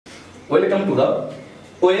Welcome to the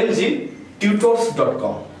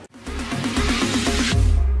OMGtutors.com.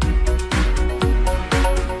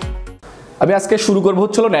 আমি আজকে শুরু করব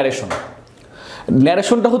হচ্ছিল ন্যারেশন।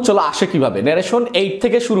 ন্যারেশনটা হচ্ছিল আসে কিভাবে? ন্যারেশন 8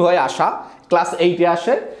 থেকে শুরু হয় আসা, ক্লাস 8 এ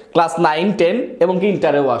আসে, ক্লাস 9, 10 এবং কি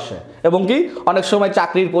ইন্টারেও আসে, এবং কি অনেক সময়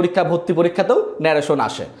চাকরির পরীক্ষা, ভর্তি পরীক্ষাতেও ন্যারেশন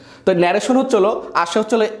আসে। তো ন্যারেশন হচ্ছিল আসে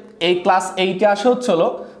হচ্ছিল এই ক্লাস 8 এ আসে হচ্ছিল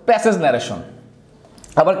প্যাসেজ ন্যারেশন,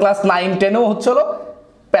 আবার ক্লাস 9, 10 এও হচ্ছিল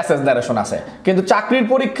প্যাসেজ ন্যারেশন আসে, কিন্তু চাকরির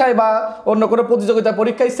পরীক্ষায় বা অন্য কোনো প্রতিযোগিতা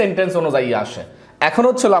পরীক্ষায় সেন্টেন্স অনুযায়ী আসে। এখন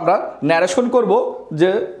হচ্ছিল আমরা ন্যারেশন করব যে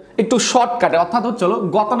একটু শর্টকাটে, অর্থাৎ হচ্ছিল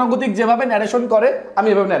গতানুগতিক যেভাবে ন্যারেশন করে আমি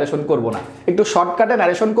এভাবে ন্যারেশন করব না, একটু শর্টকাটে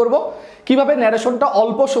ন্যারেশন করব। কিভাবে ন্যারেশনটা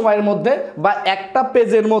অল্প সময়ের মধ্যে বা একটা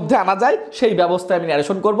পেজের মধ্যে আনা যায় সেই ব্যবস্থায় আমি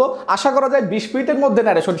ন্যারেশন করব। আশা করা যায় 20 মিনিটের মধ্যে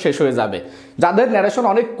ন্যারেশন শেষ হয়ে যাবে। যাদের ন্যারেশন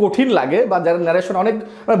অনেক কঠিন লাগে বা যাদের ন্যারেশন অনেক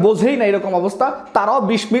বোঝেই না এরকম অবস্থা, তারাও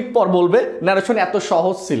 20 মিনিট পর বলবে ন্যারেশন এত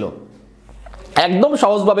সহজ ছিল। একদম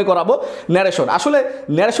সহজভাবে করাবো ন্যারেশন। আসলে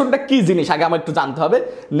ন্যারেশনটা কি জিনিস আগে আমার একটু জানতে হবে।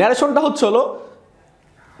 ন্যারেশনটা হচ্ছে হলো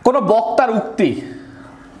কোন বক্তার উক্তি,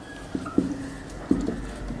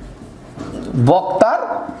 বক্তার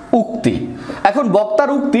উক্তি। এখন বক্তার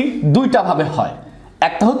উক্তি দুইটা ভাবে হয়,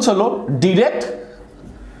 একটা হচ্ছে হলো ডিরেক্ট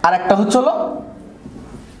আর একটা হচ্ছে হলো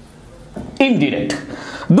ইনডিরেক্ট।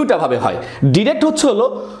 দুইটা ভাবে হয়। ডিরেক্ট হচ্ছে হলো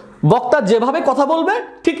বক্তা যেভাবে কথা বলবে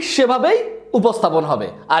ঠিক সেভাবেই উপস্থাপন হবে,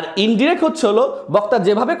 আর ইনডিরেক্ট হচ্ছে হলো বক্তা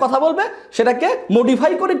যেভাবে কথা বলবে সেটাকে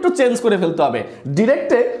মডিফাই করে একটু চেঞ্জ করে ফেলতে হবে।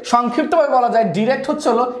 ডিরেক্টে সংক্ষিপ্তভাবে বলা যায় ডিরেক্ট হচ্ছে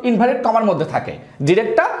হলো ইনভার্টেড কমার মধ্যে থাকে,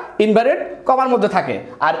 ডিরেক্টটা ইনভার্টেড কমার মধ্যে থাকে,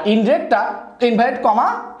 আর ইনডিরেক্টটা ইনভার্টেড কমা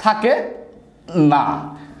থাকে না।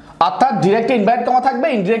 অর্থাৎ ডিরেক্টে ইনভার্টেড কমা থাকবে,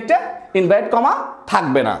 ইনডিরেক্টে ইনভার্টেড কমা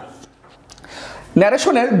থাকবে না।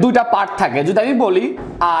 ন্যারেশনের দুইটা পার্ট থাকে। যদি আমি বলি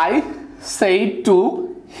I said to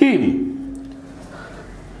him,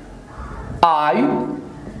 I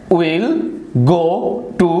will go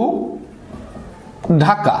to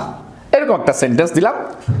Dhaka, এরকম একটা সেন্টেন্স দিলাম।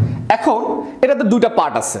 এখন এটাতে দুইটা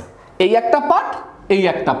পার্ট আছে, এই একটা পার্ট, এই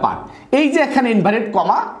একটা পার্ট। এই যে এখানে ইনভার্টেড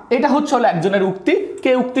কমা, এটা হচ্ছে হলো একজনের উক্তি।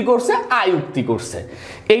 কে উক্তি করছে? আই উক্তি করছে।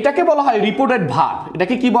 এইটাকে বলা হয় রিপোর্টেড ভার্ব।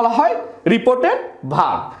 এটাকে কি বলা হয়? Reported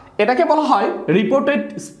verb. এটাকে বলা হয় রিপোর্টেড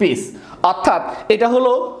স্পিচ। অর্থাৎ এটা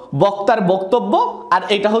হলো বক্তার বক্তব্য, আর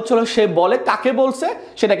এটা হচ্ছে হলো সে বলে কাকে বলছে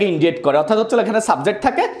সেটাকে ইন্ডিকেট করে। অর্থাৎ হচ্ছে এখানে সাবজেক্ট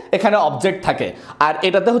থাকে, এখানে অবজেক্ট থাকে, আর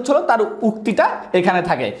এটাতে হচ্ছে হলো তার উক্তিটা এখানে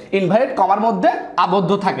থাকে, ইনভার্টেড কমার মধ্যে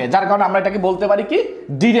আবদ্ধ থাকে, যার কারণে আমরা এটাকে বলতে পারি কি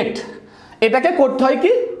ডিরেক্ট। এটাকে করতে হয়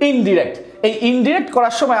কি ইনডিরেক্ট। এই ইনডিরেক্ট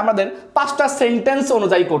করার সময় আমাদের 5টা সেন্টেন্স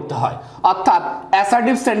অনুযায়ী করতে হয়, অর্থাৎ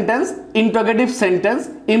assertive sentence, interrogative sentence,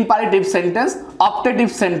 imperative sentence, optative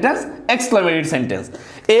sentence, exclamatory sentence.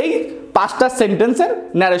 এই 5টা সেন্টেন্সের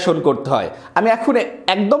ন্যারেশন করতে হয়। আমি এখন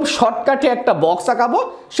একদম শর্টকাটে একটা বক্স আঁকাবো,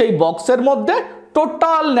 সেই বক্সের মধ্যে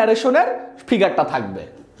টোটাল ন্যারেশনের ফিগারটা থাকবে।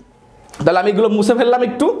 তাহলে আমি এগুলো মুছে ফেললাম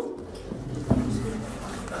একটু।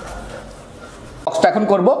 বক্সটা এখন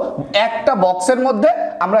করব, একটা বক্সের মধ্যে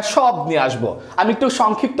আমরা সব নিয়ে আসব। আমি একটু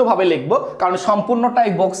সংক্ষিপ্তভাবে লিখবো, কারণ সম্পূর্ণটা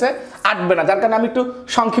এই বক্সে আটবে না, যার কারণে আমি একটু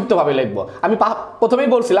সংক্ষিপ্তভাবে লিখবো। আমি প্রথমেই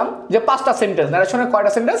বলছিলাম যে 5টা সেন্টেন্স। ন্যারেশনের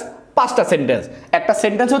কয়টা সেন্টেন্স? 5টা সেন্টেন্স। একটা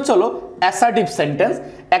সেন্টেন্স হচ্ছে হলো অ্যাসার্টিভ সেন্টেন্স,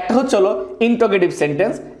 একটা হচ্ছে হলো ইন্টারোগেটিভ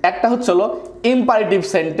সেন্টেন্স, একটা হচ্ছে হলো ইম্পারেটিভ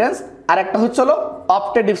সেন্টেন্স, আর একটা হচ্ছে হলো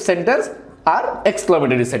অপটেটিভ সেন্টেন্স আর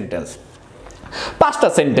এক্সক্লেমেটরি সেন্টেন্স। 5টা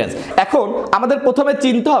সেন্টেন্স। এখন আমাদের প্রথমে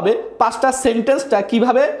চিনতে হবে 5টা সেন্টেন্সটা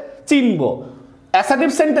কিভাবে চিনবো। অ্যাসার্টিভ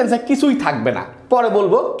সেন্টেন্সে কিছুই থাকবে না, পরে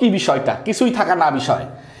বলবো কি বিষয়টা, কিছুই থাকা না বিষয়।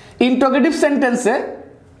 ইন্টারোগেটিভ সেন্টেন্সে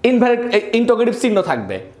ইন্টারোগেটিভ চিহ্ন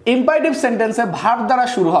থাকবে। ইম্পারেটিভ সেন্টেন্সে ভার্ব দ্বারা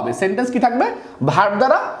শুরু হবে। সেন্টেন্স কি থাকবে? ভার্ব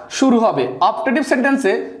দ্বারা শুরু হবে। অপটেটিভ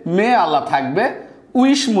সেন্টেন্সে মে আল্লাহ থাকবে,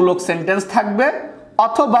 উইশ মূলক সেন্টেন্স থাকবে,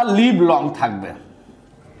 অথবা লিভ লং থাকবে।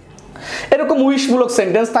 এরকম উইশ মূলক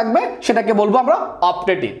সেন্টেন্স থাকবে, সেটাকে বলবো আমরা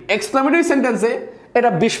অপটেটিভ। এক্সক্লেমেটরি সেন্টেন্সে এটা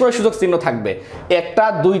বিস্ময়সূচক চিহ্ন থাকবে। একটা,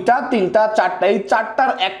 দুইটা, তিনটা, চারটা, এই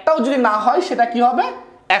চারটার একটাও যদি না হয় সেটা কি হবে?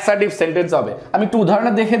 অ্যাসার্টিভ সেন্টেন্স হবে। আমি একটু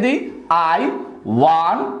উদাহরণে দেখে দিই। I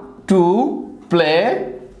want to play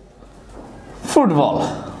football.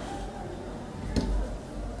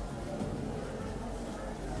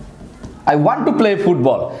 I want to play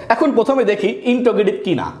football. এখন প্রথমে দেখি ইন্টারোগেটিভ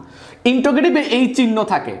কিনা। ইন্টারোগেটিভে এই চিহ্ন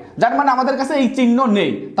থাকে, যার মানে আমাদের কাছে এই চিহ্ন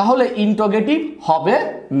নেই, তাহলে ইন্টারোগেটিভ হবে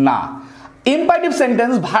না। ইম্পারেটিভ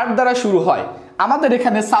সেন্টেন্স ভার্ব দ্বারা শুরু হয়, আমাদের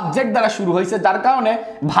এখানে সাবজেক্ট দ্বারা শুরু হয়েছে, যার কারণে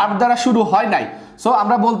ভার্ব দ্বারা শুরু হয় নাই। সো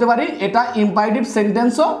আমরা বলতে পারি এটা ইম্পারেটিভ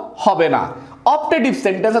সেন্টেন্সও হবে না। অপটেটিভ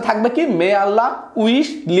সেন্টেন্সে থাকবে কি? মে আল্লাহ, উইশ,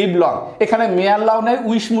 লিভ লং। এখানে মে আল্লাহ নেই,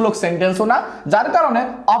 উইশ মূলক সেন্টেন্সও না, যার কারণে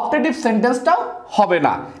অপটেটিভ সেন্টেন্সটাও হবে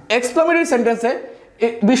না। এক্সক্লেমেটরি সেন্টেন্সে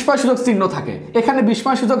বিস্ময়সূচক চিহ্ন থাকে, এখানে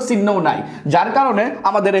বিস্ময়সূচক চিহ্নও নাই, যার কারণে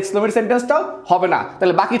আমাদের এক্সক্লেমেটরি সেন্টেন্সটাও হবে না।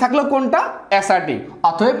 তাহলে বাকি থাকলো কোনটা? অ্যাসার্টিভ।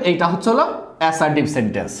 অতএব এইটা হচ্ছে হলো অ্যাসার্টিভ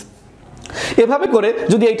সেন্টেন্স। এভাবে করে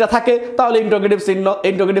যদি এইটা থাকে তাহলে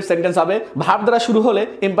ইন্টারোগেটিভ সেন্টেন্স হবে। ভার্ব দ্বারা শুরু হলে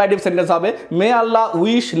ইম্পারেটিভ সেন্টেন্স হবে। মে আল্লাহ,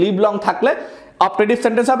 উইশ, লিভ লং থাকলে অপারেটিভ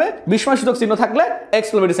সেন্টেন্স হবে। বিস্ময়সূচক চিহ্ন থাকলে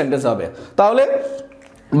এক্সক্লেমেটরি সেন্টেন্স হবে। তাহলে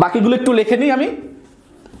বাকিগুলো একটু লিখে নিই আমি।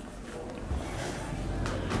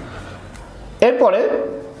 এরপরে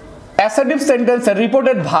অ্যাসার্টিভ সেন্টেন্সের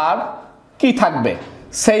রিপোর্টেড ভার্ব কি থাকবে?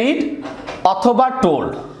 সেইড অথবা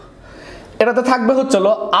টোল্ড। এটাতে থাকবে হচ্ছে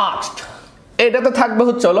হলো আস্কড, এটাতে থাকবে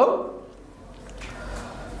হচ্ছে হলো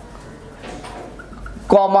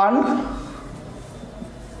কমান্ড,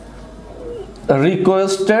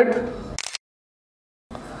 রিকোয়েস্টেড,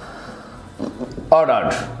 অর্ডার।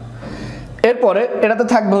 এরপরে এটাতে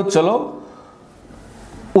থাকবে হচ্ছে হলো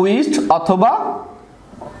উইশড অথবা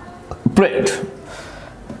prayed,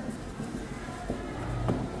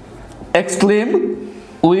 exclaim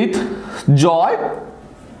with joy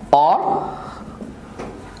or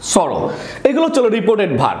সরো। এগুলো হচ্ছে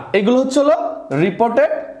রিপোর্টেড ভার্ব, এগুলো হচ্ছে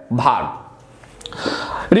reported verb.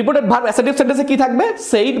 Reported verb assertive সেন্টেন্সে কি থাকবে?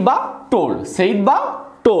 সেইড বা টোল্ড, সেইড বা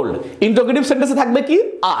টোল্ড। ইন্টারোগেটিভ সেন্টেন্সে থাকবে কি?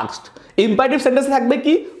 আস্কড। ইম্পারেটিভ সেন্টেন্সে থাকবে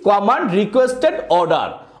কি? Command, requested, order.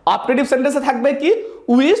 অপারেটিভ সেন্টেন্সে থাকবে কি?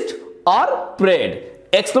 Wished or prayed.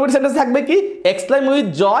 এক্সক্লেমেটরি সেন্টেন্সে থাকবে কি? এক্সক্লেম উইথ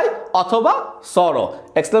জয় অথবা সরো,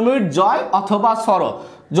 এক্সক্লেম উইথ জয় অথবা সরো।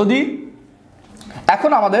 যদি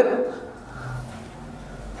এখন আমাদের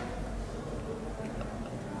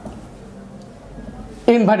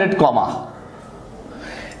ইনভার্টেড কমা,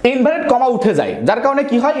 ইনভার্টেড কমা উঠে যায়, যার কারণে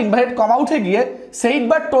কি হয়? ইনভার্টেড কমা উঠে গিয়ে সেইড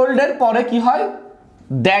বা টোল্ডের পরে কি হয়?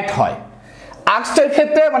 দ্যাট হয়। আস্কডের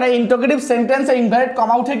ক্ষেত্রে মানে ইন্টারোগেটিভ সেন্টেন্সে ইনভার্টেড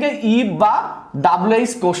কমা উঠে গিয়ে ইফ বা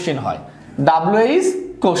ডাব্লিউএইচ কোশ্চেন হয়, ডাব্লিউএইচ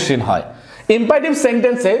কোশ্চেন হয়। ইম্পারেটিভ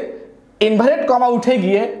সেন্টেন্সে ইনভার্টেড কমা উঠে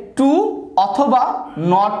গিয়ে টু অথবা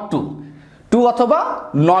নট টু, টু অথবা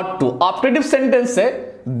নট টু। অপারেটিভ সেন্টেন্সে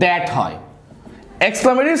দ্যাট হয়,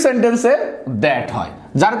 এক্সক্লেমেটরি সেন্টেন্সে দ্যাট হয়,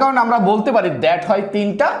 যার কারণে আমরা বলতে পারি দ্যাট হয়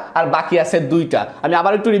তিনটা আর বাকি আছে দুইটা। আমি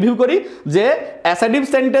আবার একটু রিভিউ করি যে অ্যাসার্টিভ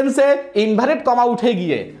সেন্টেন্সে ইনভার্টেড কমা উঠে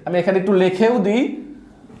গিয়ে, আমি এখানে একটু লিখেও দিই,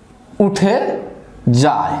 উঠে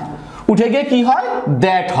যায়, উঠে গিয়ে কি হয়?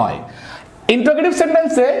 দ্যাট হয়। ইন্টারোগেটিভ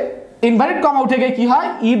সেন্টেন্সে ইনভার্টেড কমা উঠে গিয়ে কি হয়?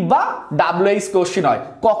 ইফ বা ডাব্লিউএইচ কোশ্চেন হয়।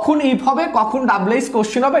 কখন ইফ হবে, কখন ডাব্লিউএইচ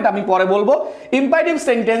কোশ্চেন হবে এটা আমি পরে বলবো। ইম্পারেটিভ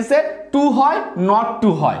সেন্টেন্সে টু হয়, নট টু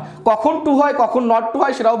হয়। কখন টু হয়, কখন নট টু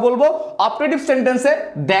হয় সেটাও বলবো। অপারেটিভ সেন্টেন্সে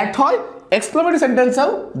দ্যাট হয়, এক্সক্লেমেটরি সেন্টেন্সেও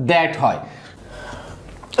দ্যাট হয়।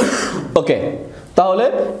 ওকে, তাহলে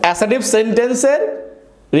অ্যাসার্টিভ সেন্টেন্সের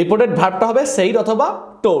রিপোর্টেড ভার্বটা হবে সেইড অথবা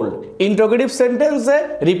টোল্ড। ইন্টারোগেটিভ সেন্টেন্সে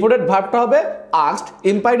রিপোর্টেড ভার্বটা হবে আস্কড।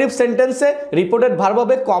 ইম্পারেটিভ সেন্টেন্সে রিপোর্টেড ভার্ব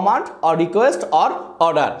হবে command or request or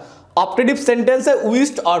order. Operative সেন্টেন্সে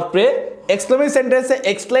উইশড অর প্রে। এক্সক্লেমেটরি সেন্টেন্সে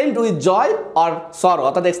এক্সক্লেমড উইথ জয় অর সরো,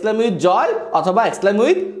 অর্থাৎ এক্সক্লেম উইথ জয় অথবা exclaim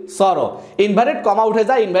with sorrow. Inverted comma উঠে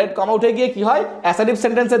যায়, ইনভার্টেড কমা উঠে গিয়ে কি হয়? অ্যাসার্টিভ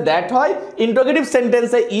সেন্টেন্সে দ্যাট হয়। ইন্টারোগেটিভ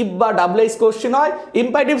সেন্টেন্সে ইফ বা ডাব্লিউএইচ কোশ্চেন হয়।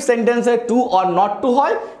 ইম্পারেটিভ সেন্টেন্সে টু অর নট টু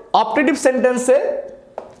হয়। অপারেটিভ সেন্টেন্সে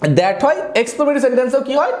দ্যাট হয়। এক্সক্লেমেটরি সেন্টেন্সেও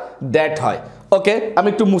কি হয়? দ্যাট হয়। ওকে, আমি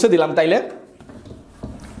একটু মুছে দিলাম তাইলে।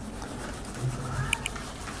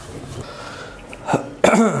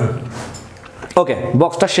 ওকে,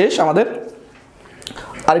 বক্সটা শেষ আমাদের।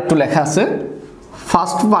 আর একটু লেখা আছে,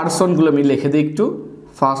 ফার্স্ট পারসনগুলো আমি লিখে দিই একটু।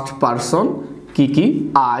 ফার্স্ট পারসন কি কি?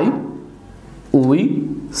 I, we,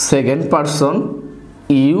 second person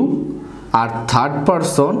you, R third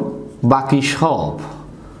person বাকি সব।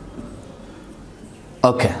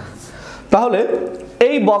 ওকে, তাহলে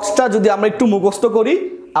এই বক্সটা যদি আমরা একটু মুখস্থ করি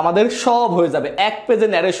আমাদের সব হয়ে যাবে। এক পেজে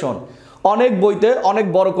ন্যারেশন, অনেক বইতে অনেক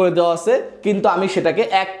বড় করে দেওয়া আছে, কিন্তু আমি সেটাকে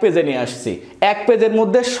এক পেজে নিয়ে আসছি। এক পেজের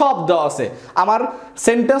মধ্যে সব দেওয়া আছে। আমার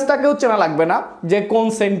সেন্টেন্সটাকেও চেনা লাগবে না যে কোন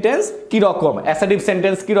সেন্টেন্স কীরকম, অ্যাসার্টিভ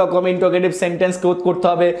সেন্টেন্স কীরকম, ইন্টারোগেটিভ সেন্টেন্স করতে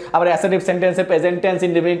হবে, আবার অ্যাসার্টিভ সেন্টেন্সে present tense,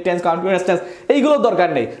 indefinite tense, continuous tense, এইগুলো দরকার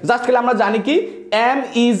নেই। জাস্ট খালি আমরা জানি কি এম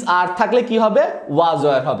ইজ আর থাকলে কি হবে? ওয়াজ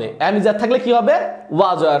ওয়ার হবে। এম ইজ আর থাকলে কি হবে?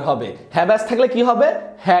 ওয়াজ ওয়ার হবে। হ্যাভ হ্যাজ থাকলে কি হবে?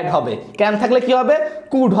 হ্যাড হবে। ক্যান থাকলে কি হবে?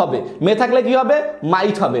 কুড হবে। মে থাকলে কি হবে?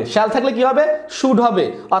 মাইট হবে। শ্যাল থাকলে কি হবে? শুড হবে।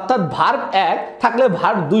 অর্থাৎ ভার্ব এক থাকলে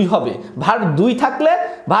ভার্ব দুই হবে, ভার্ব দুই থাকলে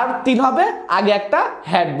ভার্ব তিন হবে, আগে একটা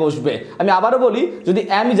হ্যাড বসবে। আমি আবারও বলি, যদি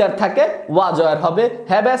এম ইজ আর থাকে ওয়াজ ওয়ার হবে,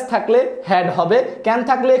 হ্যাভ হ্যাজ থাকলে হ্যাড হবে, ক্যান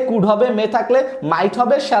থাকলে কুড হবে, মে থাকলে মাইট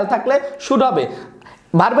হবে, শ্যাল থাকলে শুড হবে।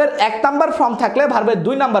 ভার্বের এক নাম্বার ফর্ম থাকলে ভার্বের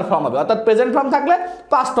দুই নাম্বার ফর্ম হবে, অর্থাৎ প্রেজেন্ট ফর্ম থাকলে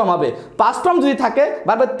পাস্ট ফর্ম হবে। পাস্ট ফর্ম যদি থাকে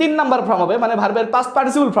ভার্বের তিন নাম্বার ফর্ম হবে, মানে ভার্বের পাস্ট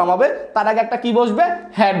পার্টিসিপল ফর্ম হবে, তার আগে একটা কি বসবে?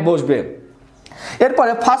 হ্যাড বসবে।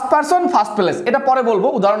 এরপরে ফার্স্ট পারসন ফার্স্ট প্লেস, এটা পরে বলবো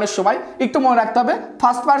উদাহরণের সময়, একটু মনে রাখতে হবে।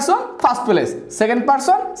 First person first place, second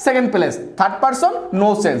person second place, third person no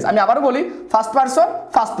change. আমি আবার বলি, first person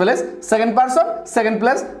first place, second person second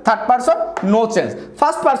place, third person no change.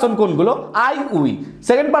 First person কোনগুলো? I we.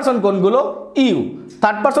 সেকেন্ড পারসন কোনগুলো? ইউ।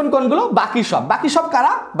 থার্ড পারসন কোনগুলো? বাকি সব। বাকি সব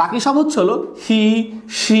কারা? বাকি সব হচ্ছে হলো হি,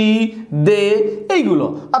 শি, দে, এইগুলো,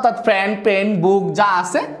 অর্থাৎ ফ্রেন্ড, পেন, বুক যা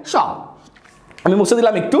আছে সব। আমি মুছে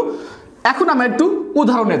দিলাম একটু। এখন আমরা একটু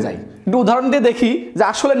উদাহরণে যাই, একটু উদাহরণ দিয়ে দেখি যে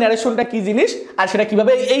আসলে ন্যারেশনটা কি জিনিস আর সেটা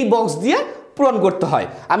কিভাবে এই বক্স দিয়ে পূরণ করতে হয়।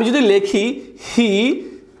 আমি যদি লিখি he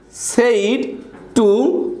said to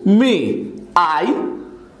me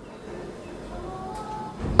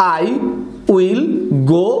I will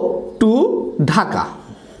go to Dhaka.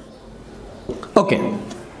 ওকে,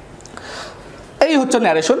 এই হচ্ছে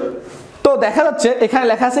ন্যারেশন। তো দেখা যাচ্ছে এখানে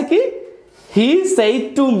লেখা আছে কি, he said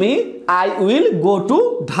to me I will go to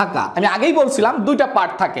Dhaka. আমি আগেই বলছিলাম দুইটা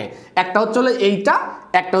পার্ট থাকে, একটা হচ্ছে হলো এইটা,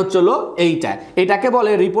 একটা হচ্ছে হলো এইটা। এটাকে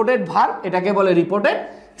বলে রিপোর্টেড ভার্ব, এটাকে বলে রিপোর্টেড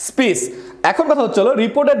স্পিচ। এখন কথা হচ্ছে হলো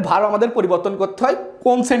রিপোর্টেড ভার্ব আমাদের পরিবর্তন করতে হয়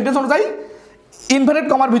কোন সেন্টেন্স অনুযায়ী? ইনভার্টেড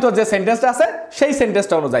কমার ভিতর যে সেন্টেন্সটা আছে সেই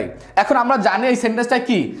সেন্টেন্সটা অনুযায়ী। এখন আমরা জানি এই সেন্টেন্সটা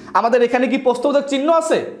কি, আমাদের এখানে কি প্রশ্নবোধক চিহ্ন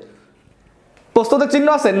আছে? প্রশ্নবোধক চিহ্ন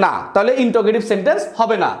আছে না, তাহলে ইন্টারোগেটিভ সেন্টেন্স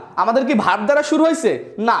হবে না। আমাদের কি ভার্ব দ্বারা শুরু হয়েছে?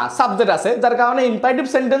 না, সাবজেক্ট আছে, যার কারণে ইম্পারেটিভ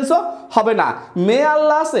সেন্টেন্সও হবে না। মে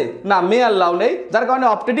আল্লাহ আছে? না, মে আল্লাহও নেই, যার কারণে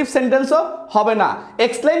অপটেটিভ সেন্টেন্সও হবে না।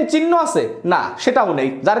 এক্সক্লেম চিহ্ন আছে? না, সেটাও নেই,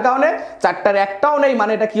 যার কারণে চারটার একটাও নেই,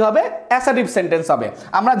 মানে এটা কি হবে? অ্যাসার্টিভ সেন্টেন্স হবে।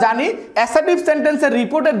 আমরা জানি অ্যাসার্টিভ সেন্টেন্সের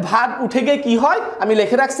রিপোর্টেড ভার্ব উঠে গিয়ে কি হয়, আমি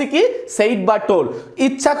লিখে রাখছি কি, সেইড বা টোল।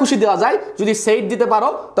 ইচ্ছা খুশি দেওয়া যায়, যদি সেইড দিতে পারো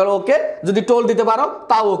তাহলে ওকে, যদি টোল দিতে পারো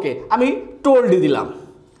তাও ওকে। আমি টোল্ড দিলাম,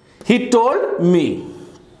 হি টোল্ড মি।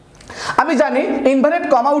 আমি জানি ইনভার্টেড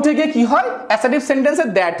কমা উঠে গিয়ে কি হয়, অ্যাসার্টিভ সেন্টেন্সে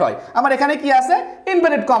দ্যাট হয়। আমার এখানে কি আছে,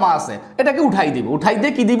 ইনভার্টেড কমা আছে, এটাকে উঠাই দিব, উঠাই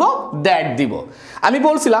দিয়ে কি দিব, দ্যাট দিব। আমি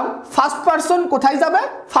বলছিলাম ফার্স্ট পারসন কোথায় যাবে,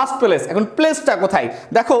 ফার্স্ট প্লেস। এখন প্লেসটা কোথায়?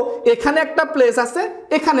 দেখো এখানে একটা প্লেস আছে,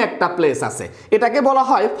 এখানে একটা প্লেস আছে, এটাকে বলা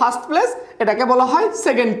হয় ফার্স্ট প্লেস, এটাকে বলা হয়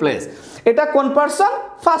সেকেন্ড প্লেস। এটা কোন person?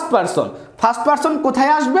 First person. First person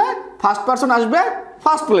কোথায় আসবে? ফার্স্ট পারসন আসবে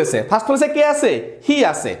ফার্স্ট প্লেসে। ফার্স্ট প্লেসে কে আছে? হি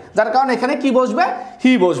আছে, যার কারণে এখানে কি বসবে,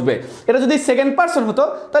 হি বসবে। এটা যদি সেকেন্ড পারসন হতো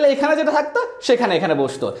তাহলে এখানে যেটা থাকতো সেখানে এখানে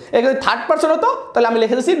বসতো। এখানে থার্ড পারসন হতো তাহলে আমি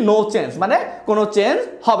লিখে দিচ্ছি নো চেঞ্জ, মানে কোনো চেঞ্জ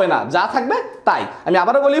হবে না, যা থাকবে তাই। আমি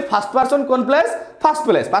আবারও বলি, ফার্স্ট পারসন কোন প্লেস? First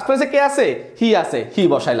place. ফার্স্ট প্লেসে কে আছে? হি আছে, হি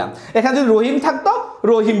বসাইলাম। এখানে যদি রহিম থাকতো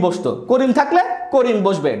রহিম বসতো, করিম থাকলে করিম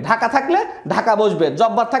বসবে, ঢাকা থাকলে ঢাকা বসবে,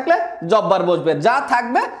 জব্বার থাকলে জব্বার বসবে, যা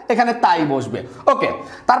থাকবে এখানে তাই বসবে। ওকে,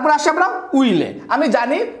 তারপর আসি আমরা উইলে। আমি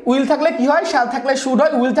জানি উইল থাকলে কি হয়, শ্যাল থাকলে শুড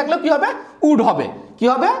হয়, উইল থাকলে কি হবে, উড হবে। কি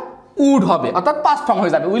হবে? উড হবে, অর্থাৎ পাস্ট ফর্ম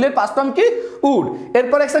হয়ে যাবে। উইলের পাস্ট ফর্ম কি? উড।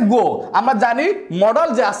 এরপরে আছে গো। আমরা জানি মডেল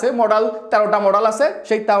যে আছে, মডেল 13টা মডেল আছে,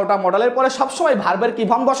 সেই 13টা মডেলের পরে সবসময় ভার্বের কি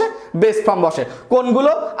ফর্ম বসে? বেস ফর্ম বসে।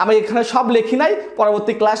 কোনগুলো আমি এখানে সব লিখি নাই,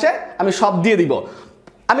 পরবর্তী ক্লাসে আমি সব দিয়ে দিব।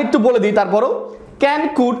 আমি একটু বলে দিই তারপরও। Can,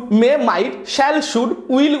 could, May, mite, shall, should,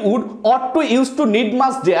 will, would, ought to, use to, need,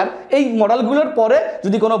 must, dare, এই মডেলগুলোর পরে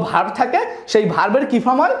যদি কোনো ভার্ব থাকে সেই ভার্বের কি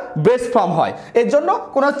ফর্ম হয়? বেস ফর্ম হয়। এর জন্য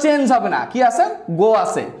কোনো চেঞ্জ হবে না। কি আছে? গো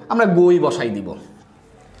আছে, আমরা গোই বসাই দিব।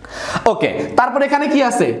 ওকে, তারপরে এখানে কি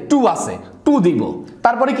আছে? টু আছে, টু দিব।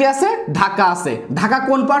 তারপরে কি আছে? ঢাকা আছে। ঢাকা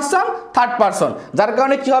কোন পারসন? থার্ড পারসন, যার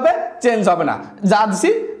কারণে কি হবে? চেঞ্জ হবে না, যা দিছি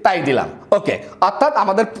তাই দিলাম। ওকে, অর্থাৎ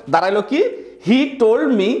আমাদের দাঁড়াইলো কি, he told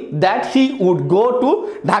me that he would go to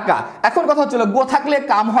Dhaka. এখন কথা হচ্ছিল গো থাকলে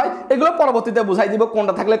কাম হয়, এগুলো পরবর্তীতে বুঝাই দিব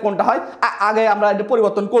কোনটা থাকলে কোনটা হয়। আগে আমরা এটা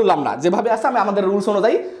পরিবর্তন করলাম না, যেভাবে আছে আমি আমাদের রুলস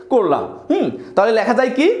অনুযায়ী করলাম। তাহলে লেখা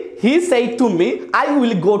যায় কি, he said to me I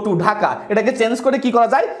will go to Dhaka. এটাকে চেঞ্জ করে কি করা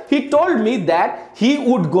যায়, he told me that he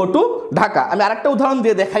would go to Dhaka. আমি আরেকটা উদাহরণ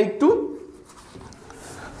দিয়ে দেখাই একটু।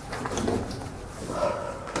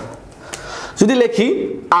 যদি লিখি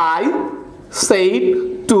I said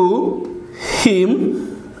to him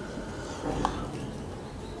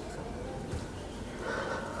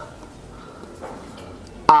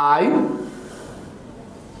I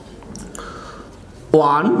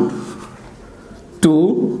want to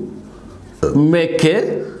make a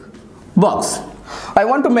box. I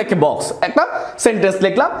want to make a box, একটা সেন্টেন্স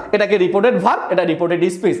লিখলাম, এটাকে রিপোর্টেড ভার্ব, এটা রিপোর্টেড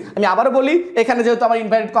স্পিচ। আমি আবারও বলি, এখানে যেহেতু আমার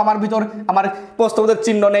ইনভার্টেড কমার ভিতর আমার প্রশ্নবোধক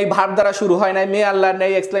চিহ্ন নেই, ভার্ব দ্বারা শুরু হয় নাই, মে আল্লাহ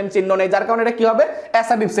নেই, এক্সক্লেম চিহ্ন নেই, যার কারণে এটা কি হবে,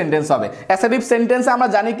 অ্যাসার্টিভ সেন্টেন্স হবে। অ্যাসার্টিভ সেন্টেন্সে আমরা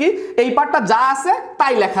জানি কি, এই পার্টটা যা আছে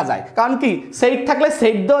তাই লেখা যায়। কারণ কি, সেইড থাকলে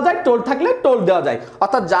সেইড দেওয়া যায়, টোল থাকলে টোল দেওয়া যায়,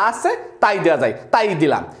 অর্থাৎ যা আছে তাই দেওয়া যায়, তাই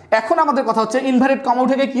দিলাম। এখন আমাদের কথা হচ্ছে ইনভার্টেড কমা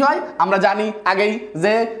উঠে গিয়ে কি হয়, আমরা জানি আগেই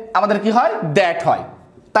যে আমাদের কি হয়, দ্যাট হয়।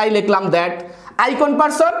 তাই লিখলাম দ্যাট। আই কোন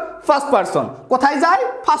পারসন? First person. কোথায় যায়?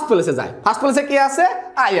 ফার্স্ট প্লেসে যায়। ফার্স্ট প্লেসে কে আছে?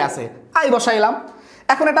 আই আছে, আই বসাইলাম।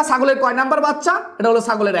 এখন এটা ছাগলের কয় নাম্বার বাচ্চা? এটা হলো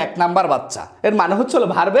ছাগলের 1 নাম্বার বাচ্চা। এর মানে হচ্ছে হলো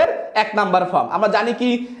ভার্বের 1 নাম্বার ফর্ম। আমরা জানি কি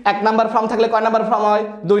 1 নাম্বার ফর্ম থাকলে কয় নাম্বার ফর্ম হয়?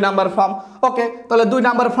 2 নাম্বার ফর্ম। ওকে, তাহলে 2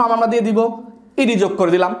 নাম্বার ফর্ম আমরা দিয়ে দিব, ইডি যোগ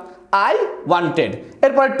করে দিলাম, আই ওয়ান্টেড।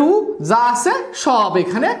 এরপরে টু যা আছে সব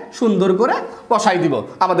এখানে সুন্দর করে বসাই দিব,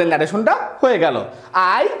 আমাদের ন্যারেশনটা হয়ে গেল।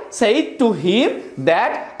 I said to him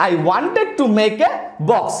that I wanted to make a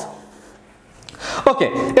box. ওকে,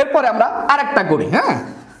 এরপরে আমরা আরেকটা করি। হ্যাঁ,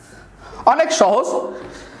 অনেক সহজ।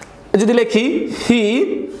 যদি লিখি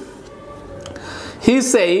he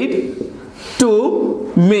said to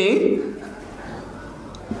me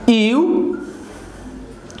you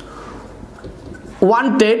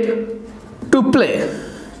wanted to play।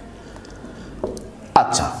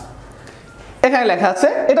 আচ্ছা, এখানে লেখা আছে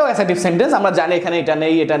এটাও অ্যাসার্টিভ সেন্টেন্স। আমরা জানি এখানে এটা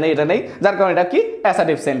নেই, এটা নেই, এটা নেই, যার কারণে এটা কি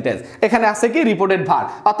অ্যাসার্টিভ সেন্টেন্স। এখানে আছে কি রিপোর্টেড ভার্ব,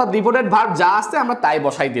 অর্থাৎ রিপোর্টেড ভার্ব যা আছে আমরা তাই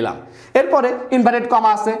বসাই দিলাম। এরপরে ইনভার্টেড কমা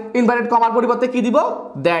আছে, ইনভার্টেড কমার পরিবর্তে কি দিব?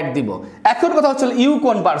 দ্যাট দিব। এখন কথা হচ্ছে ইউ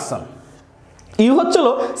কোন পারসন? ইউ হচ্ছিল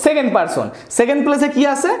সেকেন্ড পারসন, সেকেন্ড প্লেসে কি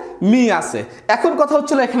আছে? মি আছে। এখন কথা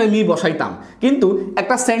হচ্ছিল এখানে মি বসাইতাম, কিন্তু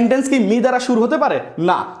একটা সেন্টেন্স কি মি দ্বারা শুরু হতে পারে?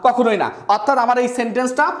 না, কখনোই না। অর্থাৎ আমার এই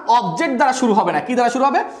সেন্টেন্সটা অবজেক্ট দ্বারা শুরু হবে না, কি দ্বারা শুরু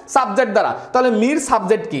হবে? সাবজেক্ট দ্বারা। তাহলে মির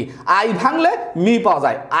সাবজেক্ট কি? আই ভাঙলে মি পাওয়া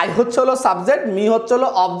যায়। আই হচ্ছে হলো সাবজেক্ট, মি হচ্ছে হলো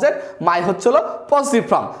অবজেক্ট, মাই হচ্ছে হলো পজিটিভ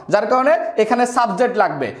ফর্ম, যার কারণে এখানে সাবজেক্ট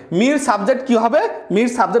লাগবে। মির সাবজেক্ট কি হবে? মির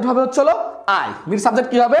সাবজেক্ট হবে হচ্ছে হলো আই। মির সাবজেক্ট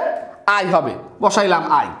কি হবে? আই হবে, বসাইলাম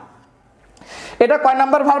আই। এটা কয়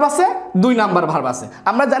নাম্বার ভার্ব আছে? 2 নাম্বার ভার্ব আছে।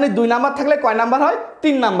 আমরা জানি 2 নাম্বার থাকলে কয় নাম্বার হয়?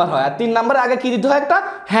 3 নাম্বার হয়। আর 3 নাম্বারে আগে কি দিতে হয়? একটা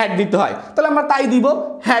হ্যাড দিতে হয়। তাহলে আমরা তাই দিব,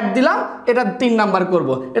 হ্যাড দিলাম, এটা 3 নাম্বার করব।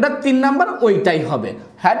 এটা 3 নাম্বার ওইটাই হবে,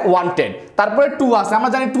 হ্যাড ওয়ান্টেড। তারপরে টু আছে, আমরা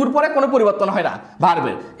জানি টুর পরে কোনো পরিবর্তন হয় না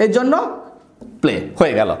ভার্বের, এর জন্য প্লে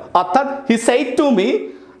হয়ে গেল। অর্থাৎ he said to me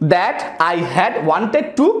that I had wanted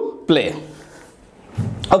to play.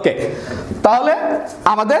 ওকে, তাহলে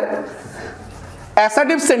আমাদের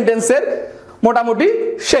অ্যাসার্টিভ সেন্টেন্সের মোটামুটি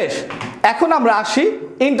শেষ। এখন আমরা আসি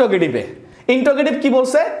ইন্টারোগেটিভে। ইন্টারোগেটিভ কি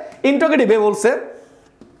বলছে? ইন্টারোগেটিভে বলছে,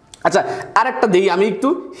 আচ্ছা আরেকটা দিই আমি একটু,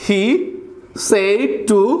 he said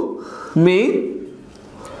to me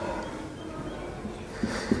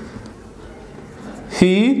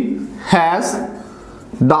he has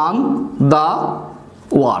done the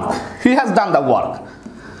work. He has done the work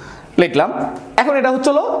লিখলাম। এখন এটা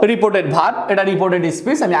হচ্ছে রিপোর্টেড ভার্ব, এটা রিপোর্টেড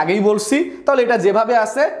স্পিচ, আমি আগেই বলছি। তাহলে এটা যেভাবে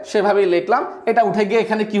আছে সেভাবেই লিখলাম। এটা উঠে গিয়ে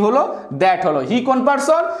এখানে কি হলো? দ্যাট হলো। হি কোন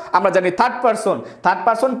পারসন? আমরা জানি থার্ড পারসন। থার্ড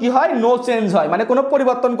পারসন কি হয়? নো চেঞ্জ হয়, মানে কোনো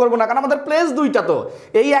পরিবর্তন করবো না, কারণ আমাদের প্লেস দুইটা, তো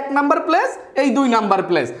এই 1 নাম্বার প্লেস, এই 2 নাম্বার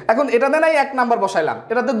প্লেস। এখন এটাতে নাই 1 নাম্বার বসাইলাম,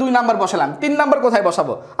 এটাতে 2 নাম্বার বসালাম, 3 নাম্বার কোথায়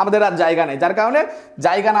বসাবো? আমাদের আর জায়গা নেই, যার কারণে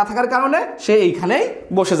জায়গা না থাকার কারণে সে এইখানেই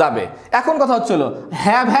বসে যাবে। এখন কথা হচ্ছিল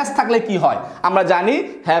হ্যাভ হ্যাজ থাকলে কি হয়? আমরা জানি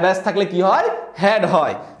হ্যাভ হ্যাজ থাকলে কি হয়? হ্যাড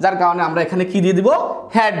হয়, যার কারণে আমরা এখানে কি দিয়ে দিব?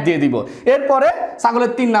 হ্যাড দিয়ে দিব। এরপরে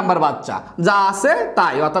ছাগলের 3 নাম্বার বাচ্চা যা আছে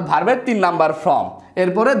তাই, অর্থাৎ ভার্বের 3 নাম্বার ফর্ম।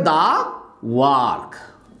 এরপরে দা ওয়ার্ক।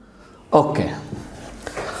 ওকে,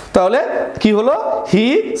 তাহলে কি হলো? He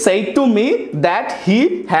said to me that he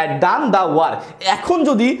had done the work. এখন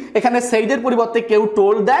যদি এখানে সেইডের পরিবর্তে কেউ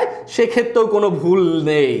টোল্ড দেয়, সেক্ষেত্রেও কোনো ভুল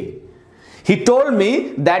নেই। He told me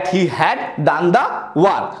that he had done the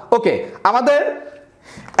work. ওকে, আমাদের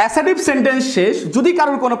অ্যাসার্টিভ সেন্টেন্স শেষ। যদি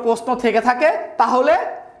কারোর কোনো প্রশ্ন থেকে থাকে তাহলে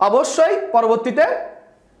অবশ্যই পরবর্তীতে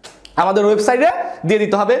আমাদের ওয়েবসাইটে দিয়ে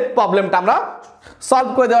দিতে হবে, প্রবলেমটা আমরা সলভ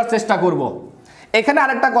করে দেওয়ার চেষ্টা করব। এখানে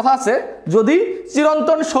আরেকটা কথা আছে, যদি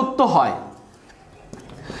চিরন্তন সত্য হয়,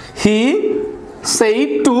 he said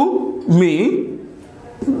to me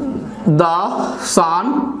the sun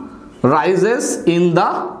rises in the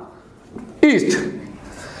east.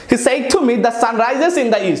 He said to me the sun rises in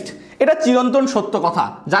the east. এটা চিরন্তন সত্য কথা,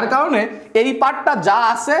 যার কারণে এই পার্টটা যা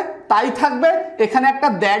আছে তাই থাকবে, এখানে একটা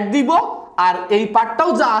দ্যাট দিব, আর এই পার্টটাও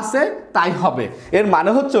যা আছে তাই হবে। এর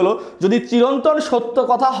মানে হচ্ছিল যদি চিরন্তন সত্য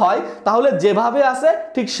কথা হয় তাহলে যেভাবে আছে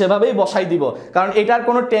ঠিক সেভাবেই বসাই দিব, কারণ এটার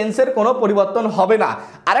কোনো টেন্সের কোনো পরিবর্তন হবে না।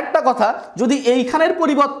 আরেকটা কথা, যদি এইখানের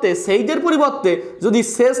পরিবর্তে সেইদের পরিবর্তে যদি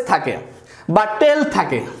শেষ থাকে বা টেল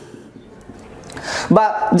থাকে বা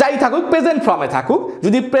যাই থাকুক, প্রেজেন্ট ফর্মে থাকুক,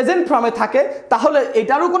 যদি প্রেজেন্ট ফর্মে থাকে তাহলে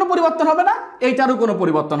এটারও কোনো পরিবর্তন হবে না, এইটারও কোনো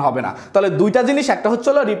পরিবর্তন হবে না। তাহলে দুইটা জিনিস, একটা হচ্ছে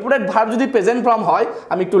রিপোর্টেড ভার্ব যদি প্রেজেন্ট ফর্ম হয়,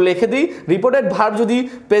 আমি একটু লিখে দিই, রিপোর্টেড ভার্ব যদি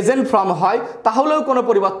প্রেজেন্ট ফর্ম হয় তাহলেও কোনো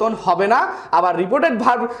পরিবর্তন হবে না। আবার রিপোর্টেড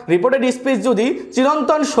ভার্ব, রিপোর্টেড স্পিচ যদি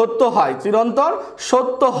চিরন্তন সত্য হয়, চিরন্তন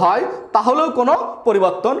সত্য হয় তাহলেও কোনো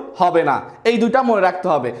পরিবর্তন হবে না। এই দুইটা মনে রাখতে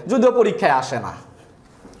হবে, যদিও পরীক্ষায় আসে না।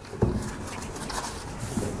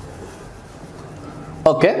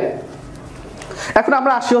 ওকে, এখন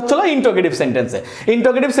আমরা আসি হচ্ছিল ইন্টারোগেটিভ সেন্টেন্সে।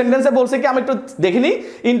 ইন্টারোগেটিভ সেন্টেন্সে বলছে কি, আমি একটু দেখিনি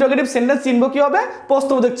ইন্টারোগেটিভ সেন্টেন্স চিনব কি হবে,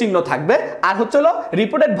 প্রশ্নবোধক চিহ্ন থাকবে, আর হচ্ছিল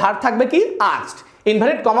রিপিটেড ভার্ব থাকবে কি আস্কড,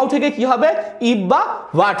 ইনভার্টেড কমা উঠে গিয়ে কি হবে ইফ বা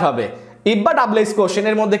হোয়াট হবে। ইফ বা ডাবল-এস কোশ্চেন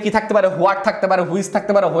এর মধ্যে কি থাকতে পারে, হোয়াট থাকতে পারে, হুইচ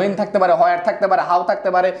থাকতে পারে, হোয়েন থাকতে পারে, হোয়ার থাকতে পারে, হাউ থাকতে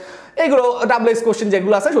পারে, এগুলো ডাবল-এস কোশ্চেন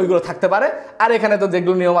যেগুলো আছে ওইগুলো থাকতে পারে। আর এখানে তো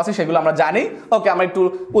যেগুলো নিয়ম আছে সেগুলো আমরা জানি। ওকে, আমরা একটু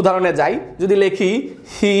উদাহরণে যাই। যদি লিখি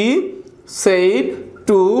he said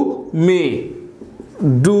to me,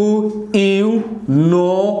 do you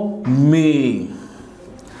know me.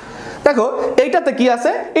 দেখো এইটাতে কি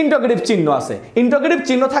আছে, ইন্টারোগেটিভ চিহ্ন আছে। ইন্টারোগেটিভ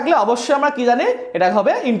চিহ্ন থাকলে অবশ্যই আমরা কি জানি, এটা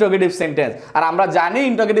হবে ইন্টারোগেটিভ সেন্টেন্স। আর আমরা জানি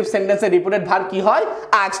ইন্টারোগেটিভ সেন্টেন্সে রিপিটেড ভার্ব কি হয়,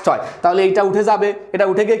 আস্কড হয়। তাহলে এইটা উঠে যাবে, এটা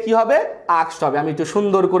উঠে গিয়ে কি হবে আস্কড হবে। আমি একটু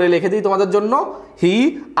সুন্দর করে লিখে দিই তোমাদের জন্য, হি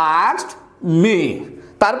আস্কড মি।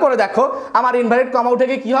 তারপরে দেখো আমার ইনভার্টেড কমা উঠে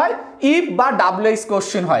গিয়ে কি হয়, ইফ বা ডাবল-এস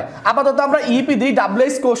কোশ্চেন হয়। আপাতত আমরা ইফই দিই।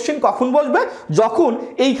 ডাবল-এস কোশ্চেন কখন বসবে, যখন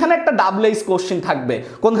এইখানে একটা ডাবল-এস কোশ্চেন থাকবে।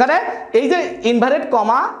 কোনখানে, এই যে ইনভার্টেড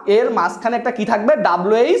কমা এর মাঝখানে একটা কি থাকবে,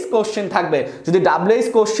 ডাবল-এস কোশ্চেন থাকবে। যদি ডাবল-এস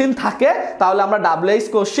কোশ্চেন থাকে তাহলে আমরা ডাবল-এস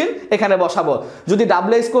কোশ্চেন এখানে বসাবো। যদি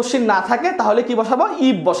ডাবল-এস কোশ্চেন না থাকে তাহলে কি বসাবো,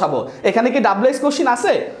 ইফ বসাবো। এখানে কি ডাবল-এস কোশ্চেন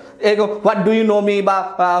আছে, what do you know me বা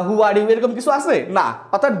হু আর ইউ এরকম কিছু আছে না,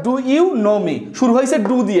 অর্থাৎ ডু ইউ নো মি শুরু হয়েছে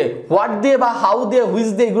ডু দিয়ে, হোয়াট দিয়ে বা হাউ দিয়ে, হুইচ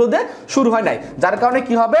দিয়ে, এগুলো দিয়ে শুরু হয় নাই, যার কারণে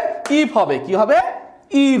কি হবে ইফ হবে। কি হবে,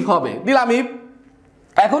 ইফ হবে। দিলাম ইফ।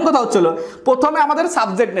 এখন কথা হচ্ছিল প্রথমে আমাদের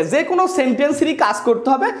সাবজেক্ট নিয়ে, যে কোনো সেন্টেন্সেরই কাজ করতে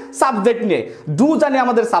হবে সাবজেক্ট নিয়ে। ডু জানি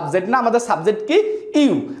আমাদের সাবজেক্ট না, আমাদের সাবজেক্ট কি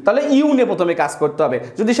ইউ, তাহলে ইউ নিয়ে প্রথমে কাজ করতে হবে।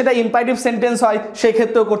 যদি সেটা ইম্পারেটিভ সেন্টেন্স হয় সেই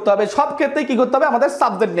ক্ষেত্রেও করতে হবে, সব ক্ষেত্রেই কি করতে হবে, আমাদের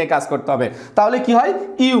সাবজেক্ট নিয়ে কাজ করতে হবে। তাহলে কি হয়,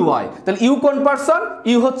 ইউ হয়। তাহলে ইউ কোন পারসন,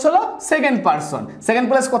 ইউ হচ্ছিল সেকেন্ড পারসন। সেকেন্ড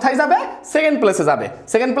প্লেস কোথায় যাবে, সেকেন্ড প্লেসে যাবে।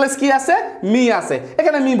 সেকেন্ড প্লেস কি আছে, মি আছে,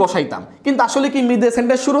 এখানে মি বসাইতাম, কিন্তু আসলে কি মি দিয়ে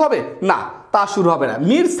সেন্টেন্স শুরু হবে না, তা শুরু হবে না,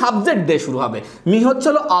 মির সাবজেক্ট দিয়ে শুরু হবে। মি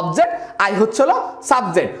হচ্ছিল অবজেক্ট, আই হচ্ছিল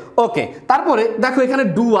সাবজেক্ট। ওকে, তারপরে দেখো এখানে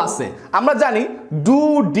ডু আছে। আমরা জানি ডু,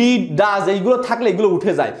 ডিড, ডাজ এইগুলো থাকলে এগুলো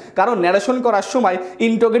উঠে যায়, কারণ ন্যারেশন করার সময়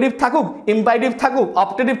ইন্টারোগেটিভ থাকুক, ইম্পারেটিভ থাকুক,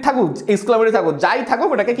 অপটেটিভ থাকুক, এক্সক্লেমেটিভ থাকুক, যাই থাকুক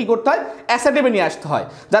ওটাকে কি করতে হয়, অ্যাসেটিভে নিয়ে আসতে হয়,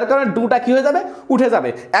 যার কারণে ডুটা কি হয়ে যাবে, উঠে যাবে।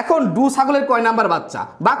 এখন ডু ছাগলের কয় নাম্বার বাচ্চা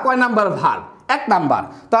বা কয় নাম্বার ভার্ব, এক নাম্বার।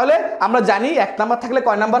 তাহলে আমরা জানি এক নাম্বার থাকলে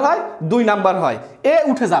কয় নাম্বার হয়, দুই নাম্বার হয়। এ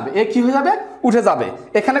উঠে যাবে, এ কি হয়ে যাবে, উঠে যাবে।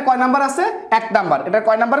 এখানে কয় নাম্বার আছে, এক নাম্বার, এটা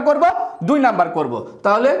কয় নাম্বার করব, দুই নাম্বার করব।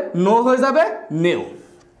 তাহলে নো হয়ে যাবে new.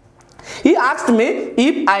 He asked me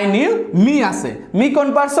if I knew, me আছে, মি কোন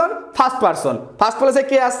পারসন, ফার্স্ট পারসন, ফার্স্ট প্লেসে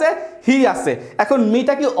কে আছে, হি আছে। এখন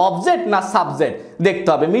মিটা কি অবজেক্ট না সাবজেক্ট দেখতে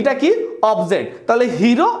হবে, মিটা কি অবজেক্ট, তাহলে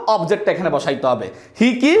হিরো অবজেক্টটা এখানে বসাইতে হবে। হি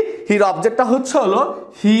কি, হির অবজেক্টটা হচ্ছে হলো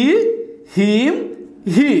হি, হিম,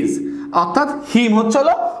 হিজ, অর্থাৎ হিম হচ্ছে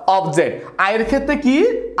হলো অবজেক্ট। আয়ের ক্ষেত্রে কি,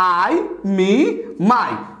 আই, মি,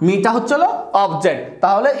 মাই, মিটা হচ্ছে হলো অবজেক্ট।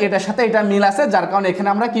 তাহলে এটার সাথে এটা মিল আছে, যার কারণে এখানে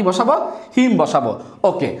আমরা কি বসাবো, হিম বসাবো।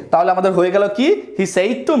 ওকে, তাহলে আমাদের হয়ে গেল কি, he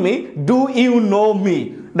said to me do you know me.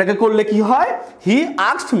 এটাকে করলে কি হয়, he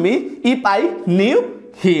asked me if I knew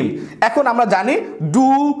হিম। এখন আমরা জানি ডু,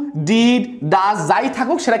 ডিড, ডাজ যাই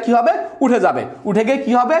থাকুক সেটা কি হবে, উঠে যাবে। উঠে গিয়ে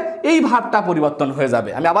কি হবে, এই ভাবটা পরিবর্তন হয়ে যাবে।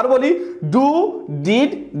 আমি আবার বলি, ডু,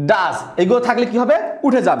 ডিড, ডাজ এগুলো থাকলে কি হবে,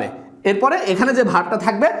 উঠে যাবে। এরপরে এখানে যে ভাবটা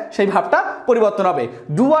থাকবে সেই ভাবটা পরিবর্তন হবে।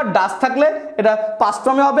 ডু আর ডাজ থাকলে এটা পাস্ট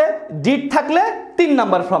ফর্মে হবে, ডিড থাকলে 3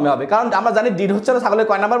 নাম্বার ফর্মে হবে, কারণ আমরা জানি ডিড হচ্ছে ছাগলের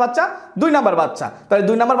কয় নাম্বার বাচ্চা, 2 নাম্বার বাচ্চা। তাহলে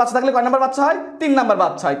 2 নাম্বার বাচ্চা থাকলে কয় নাম্বার বাচ্চা হয়, 3 নাম্বার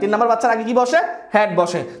বাচ্চা হয়। 3 নাম্বার বাচ্চার আগে কি বসে, হ্যাড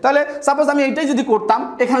বসে। তাহলে সাপোজ আমি এইটাই যদি করতাম,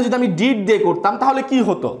 এখানে যদি আমি ডিড দিয়ে করতাম তাহলে কি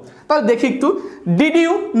হতো, তাহলে দেখি একটু, ডিড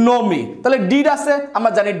ইউ নো মি, তাহলে ডিড আছে,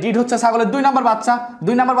 আমরা জানি ডিড হচ্ছে ছাগলের 2 নাম্বার বাচ্চা।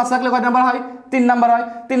 2 নাম্বার বাচ্চা থাকলে কয় নাম্বার হয়, 3 নাম্বার হয়।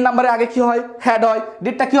 3 নাম্বারে আগে কি হয়, হ্যাড হয়।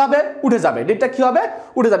 ডিডটা কি হবে, উঠে যাবে। ডিডটা কি হবে,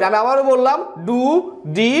 উঠে যাবে। আমি আবারও বললাম, ডু,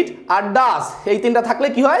 ডিড আর ডাজ এই 3টা থাকলে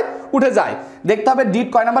কি হয়, উঠে যায়। দেখতে হবে ডিড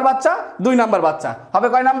কয় নাম্বার বাচ্চা, 2 নাম্বার বাচ্চা, হবে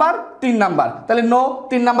কয় নাম্বার, 3 নাম্বার। তাহলে নো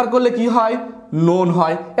 3 নাম্বার করলে কি হয়, নোন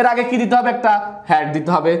হয়। এর আগে কি দিতে হবে, একটা হ্যাড দিতে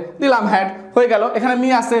হবে, দিলাম হ্যাড, হয়ে গেল। এখানে মি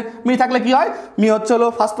আছে, মি থাকলে কি হয়, মি হচ্ছে হলো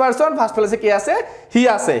ফার্স্ট পারসন, ফার্স্ট প্লেসে কে আছে, হি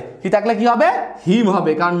আছে, হি থাকলে কি হবে, হিম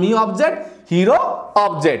হবে, কারণ মি অবজেক্ট, হিরো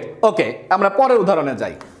অবজেক্ট। ওকে, আমরা পরের উদাহরণে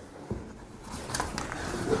যাই।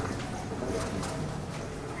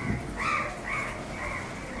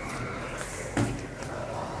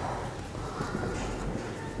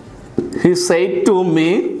 He said to me,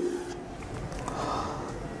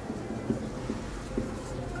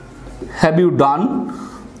 have you done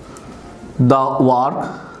the work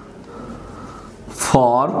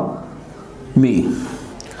for me?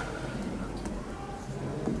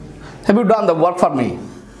 Have you done the work for me?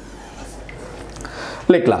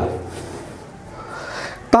 লিখলাম।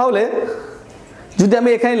 তাহলে যদি আমি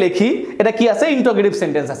এখানে লিখি এটা কি আছে ইন্টারোগেটিভ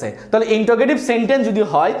সেন্টেন্স আছে তাহলে ইন্টারোগেটিভ সেন্টেন্স যদি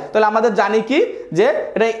হয় তাহলে আমাদের জানি কি যে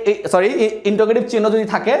এটা সরি ইন্টারোগেটিভ চিহ্ন যদি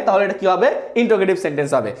থাকে তাহলে এটা কি হবে ইন্টারোগেটিভ সেন্টেন্স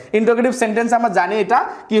হবে ইন্টারোগেটিভ সেন্টেন্স আমরা জানি এটা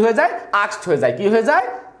কি হয়ে যায় আস্কড হয়ে যায় কি হয়ে যায়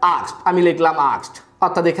আস্কড আমি লিখলাম আস্কড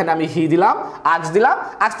অর্থাৎ এখানে আমি হি দিলাম আস্কড দিলাম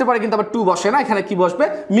আস্কডের পরে কিন্তু আবার টু বসে না এখানে কি বসবে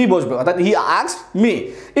মি বসবে অর্থাৎ he asked me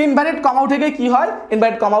inverted comma উঠে গিয়ে কি হয়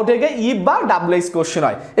ইনভার্টেড কমা উঠে গিয়ে ইফ বা ডাবল এস কোশ্চেন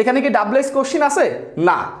হয় এখানে কি ডাবল এস কোশ্চেন আছে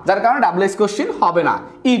না যার কারণে ডাবল এস কোশ্চেন হবে না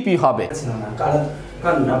ইপি হবে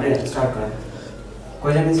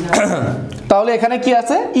তাহলে এখানে কি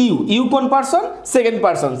আছে ইউ ইউ কোন পারসন সেকেন্ড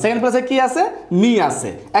পারসনে কি আছে মি আছে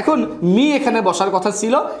এখন মি এখানে বসার কথা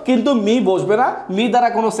ছিল কিন্তু মি বসবে না মি দ্বারা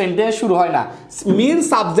কোনো সেন্টেন্স শুরু হয় না মির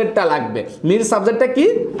সাবজেক্টটা লাগবে মির সাবজেক্টটা কি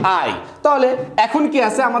আই তাহলে এখন কি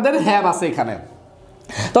আছে আমাদের হ্যাভ আছে এখানে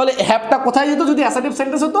তাহলে হ্যাভটা কোথায় যেত যদি অ্যাসার্টিভ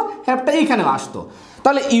সেন্টেন্স হতো হ্যাভটা এইখানে আসতো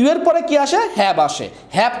তাহলে ইউ এর পরে কি আসে হ্যাভ আসে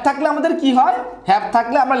হ্যাভ থাকলে আমাদের কি হয় হ্যাভ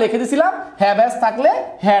থাকলে আমরা লিখে দিয়েছিলাম হ্যাভ হ্যাজ থাকলে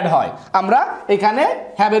হ্যাড হয় আমরা এখানে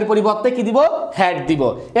হ্যাভ এর পরিবর্তে কি দিব হ্যাড দিব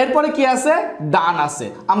এরপরে কি আছে ডান আছে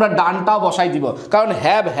আমরা ডানটাও বসাই দিব কারণ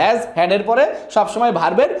হ্যাভ হ্যাজ হ্যাড এর পরে সব সময়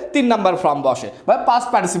ভার্বের 3 নাম্বার ফর্ম বসে বা পাস্ট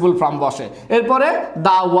পার্টিসিপল ফর্ম বসে এরপরে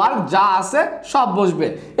দা ওয়ার্ক যা আছে সব বসবে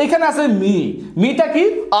এখানে আছে মি মিটা কি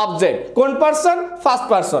অবজেক্ট কোন পারসন ফার্স্ট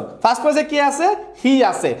পারসনে কি আছে হি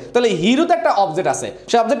আছে তাহলে হিরও তো একটা অবজেক্ট আছে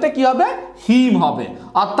সেই অবজেক্টটা কি হবে হিম হবে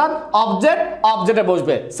অর্থাৎ অবজেক্ট অবজেক্টে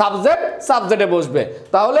বসবে সাবজেক্ট সাবজেক্টে বসবে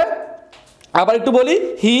তাহলে আবার একটু বলি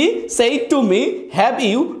he said to me have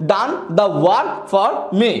you done the work for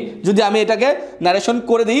me যদি আমি এটাকে ন্যারেশন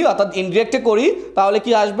করে দিই অর্থাৎ ইনডিরেক্টে করি তাহলে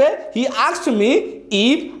কি আসবে he asked me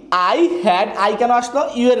if I had I can আসলো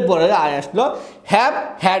ইউ এর পরে আই আসলো হ্যাভ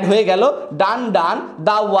হ্যাড হয়ে গেল done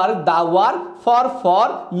the work for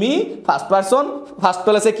me first person first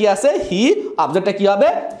প্লেসে কি আছে হি অবজেক্টটা কি হবে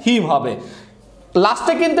হিম হবে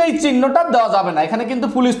লাস্টে কিন্তু এই চিহ্নটা দেওয়া যাবে না এখানে কিন্তু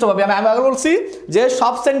ফুল স্টপ হবে আমি আগে বলছি যে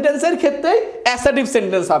সব সেন্টেন্সের ক্ষেত্রে অ্যাসার্টিভ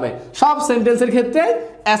সেন্টেন্স হবে সব সেন্টেন্সের ক্ষেত্রে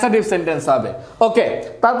অ্যাসার্টিভ সেন্টেন্স হবে ওকে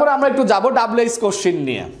তারপরে আমরা একটু যাব ডাবল এস কোশ্চেন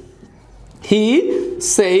নিয়ে he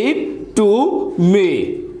said to me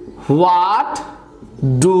what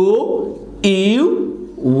do you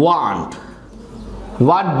want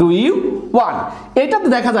what do you want এটাতে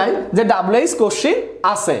দেখা যায় যে ডাবল এস কোশ্চেন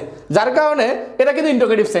আছে যার কারণে এটা কিন্তু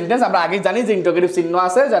ইন্টারোগেটিভ সেন্টেন্স আমরা আগেই জানি যে ইন্টারোগেটিভ চিহ্ন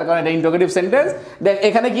আছে যার কারণে এটা ইন্টারোগেটিভ সেন্টেন্স দেন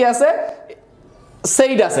এখানে কি আছে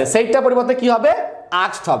সেইড আছে সেইডটা পরিবর্তে কি হবে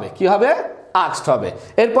আস্কড হবে কি হবে আস্কড হবে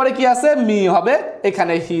এরপরে কি আছে মি হবে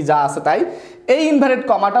এখানে হি যা আছে তাই এই ইনভার্টেড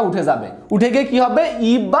কমাটা উঠে যাবে উঠে গিয়ে কি হবে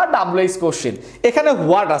ইফ বা ডাবল এস কোশ্চেন এখানে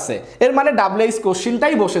হোয়াট আছে এর মানে ডাবল এস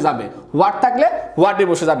কোশ্চেনটাই বসে যাবে হোয়াট থাকলে হোয়াটই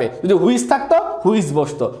বসে যাবে যদি হুইজ থাকতো হুইজ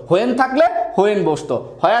বসতো হোয়েন থাকলে হোয়েন বসতো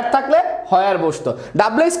হয়ার থাকলে হয়ার বসতো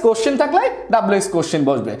ডাবল এস কোশ্চেন থাকলে ডাবল এস কোশ্চেন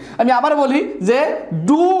বসবে আমি আবার বলি যে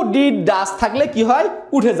ডু ডিড ডাস থাকলে কি হয়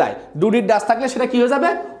উঠে যায় ডু ডিড ডাস থাকলে সেটা কি হয়ে যাবে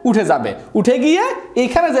উঠে যাবে উঠে গিয়ে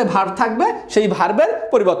এখানে যে ভার্ব থাকবে সেই ভার্বের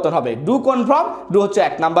পরিবর্তন হবে ডু কোন ফর্ম ডু হচ্ছে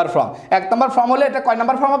 1 নাম্বার ফর্ম 1 নাম্বার ফর্ম হলে এটা কয়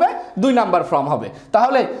নাম্বার ফর্ম হবে 2 নাম্বার ফর্ম হবে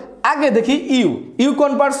তাহলে আগে দেখি ইউ ইউ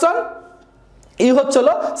কোন পারসন ইউ হচ্ছিল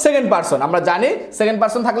সেকেন্ড পারসন আমরা জানি সেকেন্ড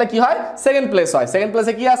পারসন থাকলে কি হয় সেকেন্ড প্লেস হয় সেকেন্ড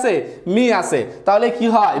প্লেসে কি আছে মি আছে তাহলে কি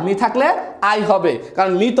হয় মি থাকলে আই হবে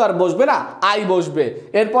কারণ মি তো আর বসবে না আই বসবে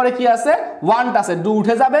এরপরে কি আছে ওয়ান্ট আছে ডু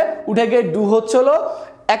উঠে যাবে উঠে গিয়ে ডু হচ্ছিল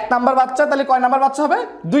 1 নাম্বার বাচ্চা তাহলে কয় নাম্বার বাচ্চা হবে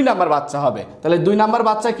 2 নাম্বার বাচ্চা হবে তাহলে 2 নাম্বার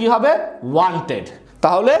বাচ্চা কি হবে ওয়ান্টেড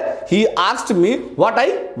তাহলে he asked me what I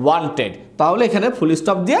wanted তাহলে এখানে ফুল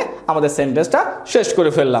স্টপ দিয়ে আমাদের সেন্টেন্সটা শেষ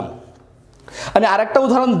করে ফেললাম আমি আরেকটা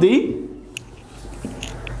উদাহরণ দিই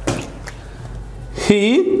হি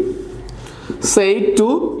said to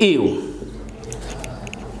you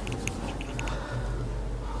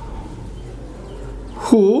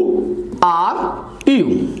who are you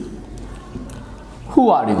who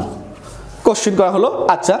are you question করা হলো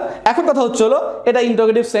আচ্ছা এখন কথা হচ্ছে হলো এটা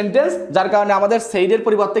ইন্টারোগেটিভ সেন্টেন্স যার কারণে আমাদের সেইড এর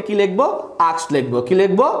পরিবর্তে কি লিখবো আস্কড লিখবো কি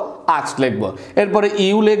লিখবো আস্কড লিখবো এরপরে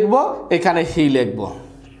ইউ লিখবো এখানে হি লিখবো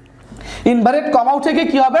ইনভার্টেড কমা উঠে গিয়ে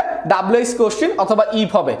কি হবে ডাবল এস কোশ্চেন অথবা ইফ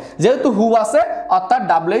হবে যেহেতু হু আছে অর্থাৎ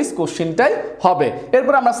ডাবল এস কোশ্চেনটাই হবে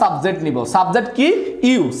এরপর আমরা সাবজেক্ট নিব সাবজেক্ট কি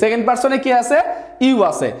ইউ সেকেন্ড পারসনে কি আছে ইউ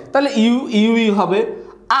আছে তাহলে ইউ ইউই হবে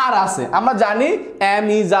আর আছে আমরা জানি এম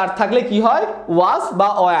ইজ আর থাকলে কি হয় ওয়াজ বা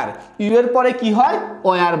ওয়ার ইউ এর পরে কি হয়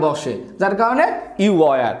ওয়ার বসে যার কারণে ইউ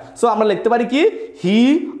ওয়ার সো আমরা লিখতে পারি কি he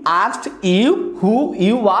asked you who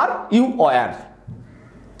you are you war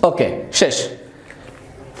okay শেষ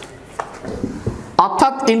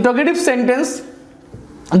অর্থাৎ ইন্টারোগেটিভ সেন্টেন্স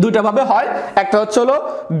দুইটা ভাবে হয় একটা হচ্ছে হলো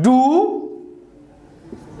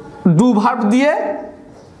ডু ভার্ব দিয়ে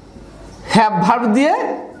হ্যাভ ভার্ব দিয়ে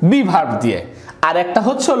বি ভার্ব দিয়ে আর একটা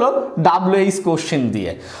হচ্ছে হলো WH কোশ্চেন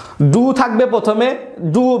দিয়ে। ডু থাকবে প্রথমে,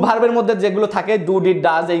 ডু ভার্বের মধ্যে যেগুলো থাকে ডু ডিড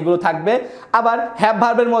ডাজ এইগুলো থাকবে, আবার হ্যাভ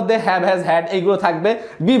ভার্বের মধ্যে হ্যাভ হ্যাজ হ্যাড এইগুলো থাকবে,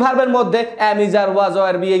 বি ভার্বের মধ্যে am is R was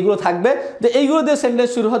R B এইগুলো থাকবে। তো এইগুলো দিয়ে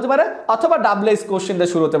সেন্টেন্স শুরু হতে পারে অথবা WH কোশ্চেন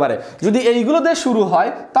দিয়ে শুরু হতে পারে। যদি এইগুলো দিয়ে শুরু হয়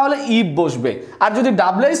তাহলে ইফ বসবে, আর যদি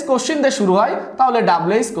WH কোশ্চেন দিয়ে শুরু হয় তাহলে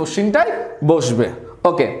WH কোশ্চেনটাই বসবে।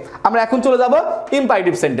 ওকে, আমরা এখন চলে যাব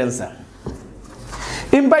ইম্পারেটিভ সেন্টেন্সে।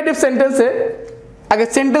 ইম্পারেটিভ সেন্টেন্সে আগে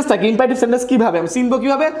সেন্টেন্স থাকে। ইম্পারেটিভ সেন্টেন্স কিভাবে আমি চিনব,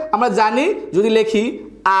 কিভাবে আমরা জানি, যদি লিখি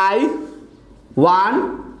আই ওয়ান্ট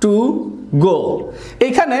টু গো,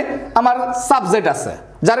 এইখানে আমার সাবজেক্ট আছে,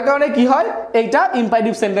 যার কারণে কি হয় এইটা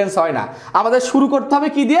ইম্পারেটিভ সেন্টেন্স হয় না। আমাদের শুরু করতে হবে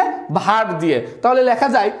কি দিয়ে, ভার্ব দিয়ে। তাহলে লেখা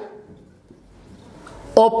যায়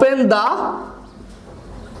ওপেন দা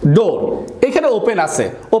ডোর, এখানে ওপেন আছে,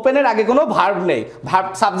 ওপেনের আগে কোনো ভার্ব নেই, ভার্ব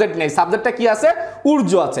সাবজেক্ট নেই, সাবজেক্টটা কি আছে,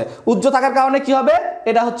 উর্জ আছে। উর্জ থাকার কারণে কি হবে,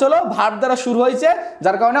 এটা হচ্ছে হলো ভার্ব দ্বারা শুরু হয়েছে,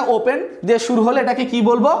 যার কারণে ওপেন দিয়ে শুরু হলে এটাকে কি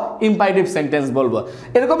বলবো, ইম্পারেটিভ সেন্টেন্স বলবো।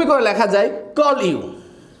 এরকমই করে লেখা যায় কল ইউ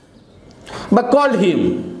বা কল হিম।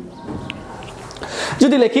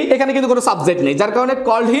 যদি লিখি এখানে কিন্তু কোনো সাবজেক্ট নেই, যার কারণে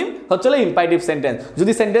কল্ড হিম হচ্ছে ইম্পারেটিভ সেন্টেন্স।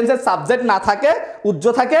 যদি সেন্টেন্সের সাবজেক্ট না থাকে, উজ্জ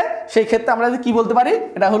থাকে, সেই ক্ষেত্রে আমরা কি বলতে পারি,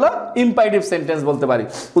 এটা হলো ইম্পারেটিভ সেন্টেন্স বলতে পারি।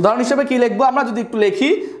 উদাহরণ হিসেবে কি লিখবো আমরা, যদি একটু লিখি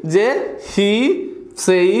যে he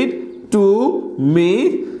said to me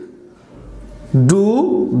do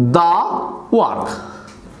the work,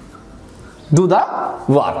 do the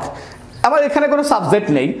work. আমার এখানে কোনো সাবজেক্ট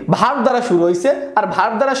নেই, ভার্ব দ্বারা শুরু হয়েছে, আর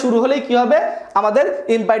ভার্ব দ্বারা শুরু হলেই কি হবে, আমাদের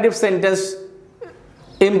ইম্পারেটিভ সেন্টেন্স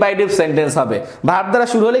হবে। ভার্ব দ্বারা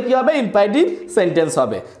শুরু হলে কি হবে, ইম্পারেটিভ সেন্টেন্স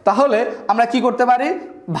হবে। তাহলে আমরা কি করতে পারি,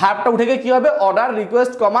 ভার্বটা উঠে গিয়ে কি হবে, অর্ডার,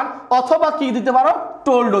 রিকোয়েস্ট, কমান্ড, অথবা কি দিতে পারো,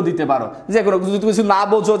 টোল্ডও দিতে পারো। যে কোনো যদি কিছু না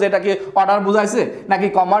বোঝো যে এটা কি অর্ডার বুঝাইছে নাকি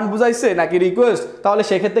কমান্ড বুঝাইছে নাকি রিকোয়েস্ট, তাহলে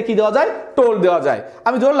সেক্ষেত্রে কি দেওয়া যায়, টোল্ড দেওয়া যায়।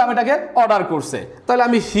 আমি ধরলাম এটাকে অর্ডার করছে, তাহলে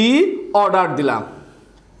আমি হি অর্ডার দিলাম,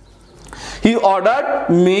 হি অর্ডার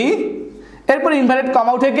মি, এরপর ইনভার্টেড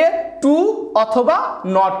কমা উঠে গিয়ে টু অথবা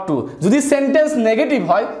নট টু। যদি সেন্টেন্স নেগেটিভ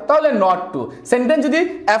হয় তাহলে নট টু, সেন্টেন্স যদি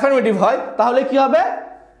অ্যাফার্মেটিভ হয় তাহলে কি হবে,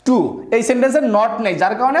 টু। এই সেন্টেন্সের নট নেই,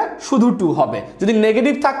 যার কারণে শুধু টু হবে। যদি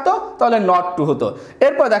নেগেটিভ থাকতো তাহলে নট টু হতো।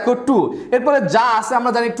 এরপর দেখো টু, এরপরে যা আছে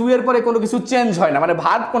আমরা জানি টু এর পরে কোনো কিছু চেঞ্জ হয় না, মানে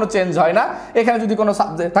ভার্ব কোনো চেঞ্জ হয় না। এখানে যদি কোনো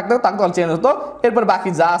সাবজেক্ট থাকতো তাহলে চেঞ্জ হতো, এরপর বাকি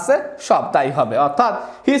যা আছে সব তাই হবে। অর্থাৎ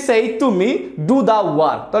he said to me do the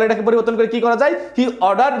work, তাহলে এটাকে পরিবর্তন করে কি করা যায়, হি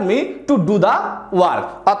order me to do the work.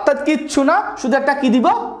 অর্থাৎ কিচ্ছু না, শুধু একটা কি দিব,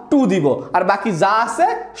 টু দিব, আর বাকি যা আছে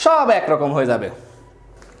সব একরকম হয়ে যাবে।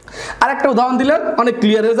 আরেকটা উদাহরণ দিলে অনেক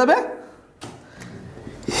ক্লিয়ার হয়ে যাবে।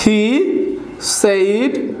 He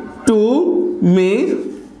said to me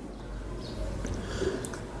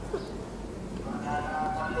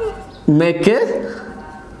make a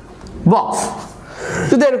box.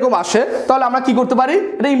 যদি এরকম আসে তাহলে আমরা কি করতে পারি,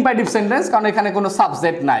 এটা ইম্পারেটিভ সেন্টেন্স, কারণ এখানে কোনো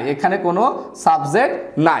সাবজেক্ট নাই, এখানে কোনো সাবজেক্ট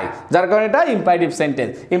নাই, যার কারণে এটা ইম্পারেটিভ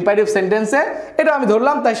সেন্টেন্স। ইম্পারেটিভ সেন্টেন্সে এটা আমি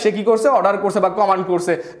ধরলাম, তাই সে কি করছে, অর্ডার করছে বা কমান্ড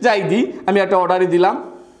করছে, যাই দিই, আমি একটা অর্ডারই দিলাম।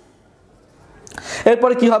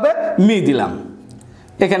 এরপরে কি হবে, মি দিলাম,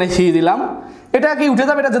 এখানে হি দিলাম, এটা কি উঠে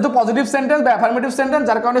যাবে, এটা যেহেতু পজিটিভ সেন্টেন্স বা অ্যাফার্মেটিভ সেন্টেন্স,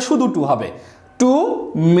 যার কারণে শুধু টু হবে, টু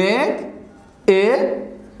মেক এ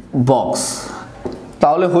বক্স।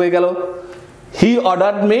 তাহলে হয়ে গেল হি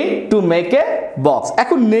অর্ডারড me to make a box.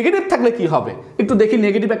 এখন নেগেটিভ থাকলে কি হবে, একটু দেখি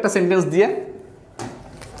নেগেটিভ একটা সেন্টেন্স দিয়ে।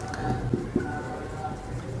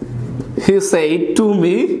 He said to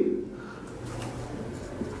me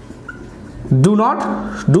do not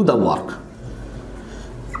do the work.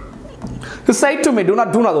 He said to me do not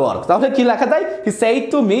do the work, তাহলে কি লেখা যায়, he said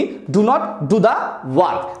to me do not do the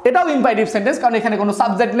work। এটাও ইম্পারেটিভ সেন্টেন্স, কারণ এখানে কোনো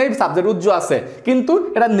সাবজেক্ট নেই, সাবজেক্ট উজ্জ আছে, কিন্তু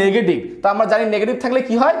এটা নেগেটিভ। তো আমরা জানি নেগেটিভ থাকলে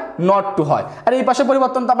কি হয়, নট টু হয়। আর এই পাশে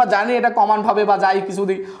পরিবর্তন তো আমরা জানি এটা কমান্ড হবে, বা যাই কিছু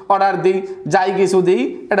দিই, অর্ডার দিই, যাই কিছু দিই,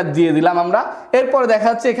 এটা দিয়ে দিলাম আমরা। এরপরে দেখা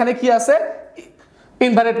যাচ্ছে এখানে কি আছে,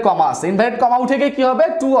 ইনভার্টেড কমা আছে, ইনভার্টেড কমা উঠে গিয়ে কি হবে,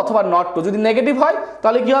 টু অথবা নট টু। যদি নেগেটিভ হয়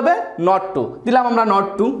তাহলে কি হবে, নট টু দিলাম আমরা, নট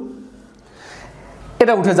টু,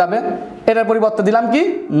 এটা উঠে যাবে। এটার পরিবর্তে দিলাম কি,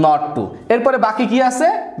 নট টু। এরপরে বাকি কি আছে,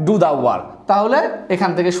 ডু দা ওয়ার্ক। তাহলে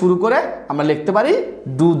এখান থেকে শুরু করে আমরা লিখতে পারি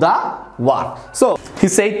do the work. So he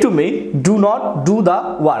said to me do not do the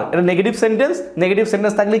work, এটা নেগেটিভ সেন্টেন্স। নেগেটিভ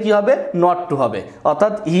সেন্টেন্স থাকলে কি হবে, নট টু হবে।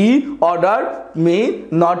 অর্থাৎ হি অর্ডার মি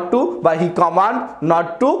নট টু, বা হি command not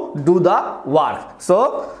to do the work. So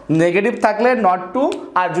negative থাকলে not to,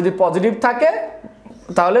 আর যদি positive থাকে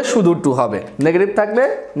তাহলে শুধু টু হবে। নেগেটিভ থাকলে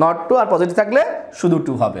নট টু, আর পজিটিভ থাকলে শুধু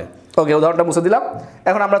টু হবে। ওকে, উদাহরণটা মুছে দিলাম।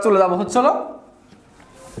 এখন আমরা চলে যাবো হচ্ছে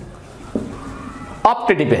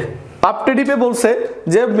অপটেটিভে। অপটেটিভে বলছে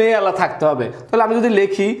যে মে আলা থাকতে হবে। তাহলে আমি যদি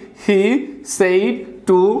লিখি he said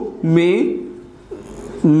to me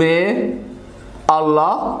May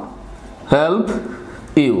Allah help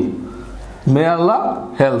you, May Allah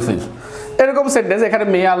help you. এরকম সেন্টেন্স এখানে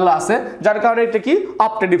মে আল্লাহ আছে, যার কারণে এটা কি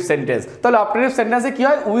অপটেটিভ সেন্টেন্স। তাহলে অপটেটিভ সেন্টেন্সে কি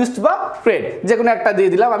হয়, উইশড বা প্রেড যে কোনো একটা দিয়ে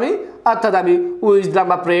দিলাম আমি, অর্থাৎ আমি উইশ দিলাম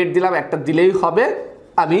বা প্রেড দিলাম, একটা দিলেই হবে।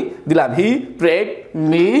 আমি দিলাম হি প্রেড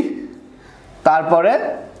মি, তারপরে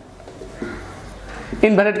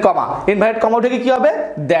ইনভার্টেড কমা, ইনভার্টেড কমা উঠে কি হবে,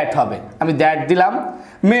 দ্যাট হবে। আমি দ্যাট দিলাম,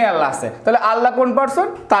 মে আল্লাহ আছে। তাহলে আল্লাহ কোন person,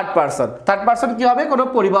 third person. Third person কি হবে, কোনো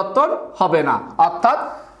পরিবর্তন হবে না, অর্থাৎ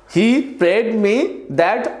হি প্রেড মি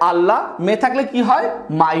দ্যাট আল্লাহ। মে থাকলে কি হয়,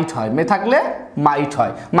 মাইট হয়, মে থাকলে মাইট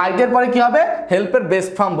হয়। মাইটের পরে কি হবে, হেল্পের বেস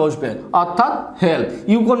ফর্ম বসবে, অর্থাৎ হেল্প।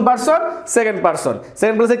 ইউ কোন পারসন, সেকেন্ড পারসন।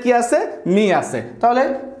 সেকেন্ড পারসনে কি আছে, মি আছে, তাহলে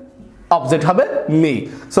অবজেক্ট হবে me.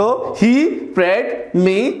 So he prayed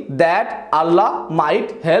me that Allah mite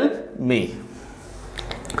help me.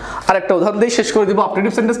 আরেকটা উদাহরণ দিয়ে শেষ করে দিব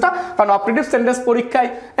অপটেটিভ সেন্টেন্সটা, কারণ অপটেটিভ সেন্টেন্স পরীক্ষায়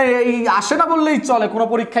এই আসে না বললেই চলে, কোনো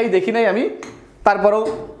পরীক্ষায় দেখি নাই আমি, তারপরেও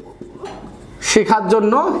শেখার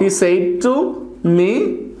জন্য he said to me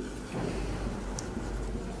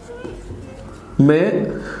May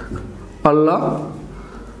Allah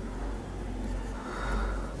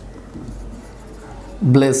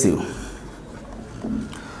bless you,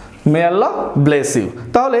 May Allah bless you.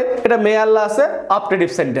 তাহলে এটা মে আল্লাহ আছে অপটেটিভ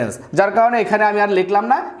সেন্টেন্স, যার কারণে এখানে আমি আর লিখলাম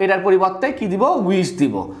না, এটার পরিবর্তে কি দিব, উইশ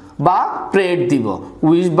দিব বা প্রেড দিব।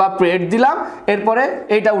 উইশ বা প্রেড দিলাম, এরপরে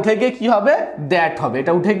এটা উঠে গিয়ে কি হবে, দ্যাট হবে,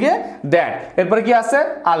 এটা উঠে গিয়ে দ্যাট। এরপরে কি আছে,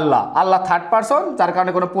 আল্লাহ, আল্লাহ থার্ড পারসন, যার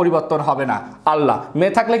কারণে কোনো পরিবর্তন হবে না, আল্লাহ। মে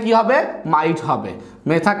থাকলে কি হবে, মাইট হবে,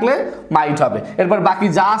 মে থাকলে মাইট হবে। এরপর বাকি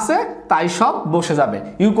যা আছে তাই সব বসে যাবে।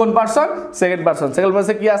 ইউ কোন পারসন, সেকেন্ড পারসন। সেকেন্ড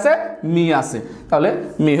পারসনে কি আছে, মি আছে, তাহলে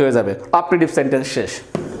মি হয়ে যাবে। অপটেটিভ সেন্টেন্স শেষ।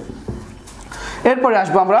 এরপরে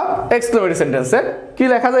আসবো আমরা এক্সক্লেমেটরি সেন্টেন্সে। কি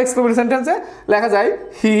লেখা যায় এক্সক্লেমেটরি সেন্টেন্সে, লেখা যায়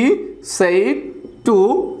he said to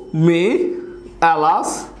me alas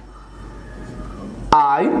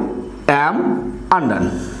I am under.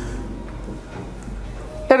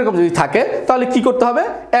 এরকম যদি থাকে তাহলে কি করতে হবে,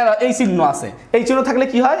 এই চিহ্ন আছে, এই চিহ্ন থাকলে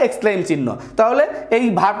কি হয়, এক্সক্লেম চিহ্ন। তাহলে এই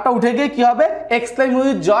ভার্বটা উঠে গিয়ে কি হবে, এক্সক্লেম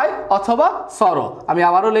উইথ জয় অথবা সরো। আমি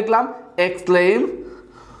আবারও লিখলাম এক্সক্লেম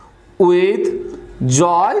উইথ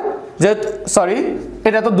জয়, যে সরি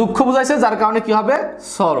এটা তো দুঃখ বোঝাইছে, যার কারণে কি হবে,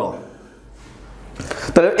 সরো।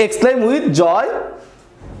 তাহলে এক্সক্লেম উইথ জয়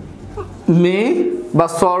মে বা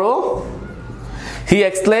সরো, হি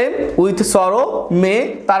এক্সক্লেম উইথ সরো মে,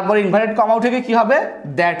 তারপর ইনভার্টেড কমা উঠে গিয়ে কি হবে,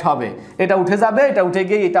 দ্যাট হবে। এটা উঠে যাবে, এটা উঠে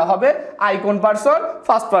গিয়ে এটা হবে। আই কোন পারসন,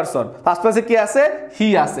 ফার্স্ট পারসন। ফার্স্ট পারসনে কি আছে, হি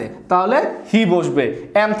আছে, তাহলে হি বসবে।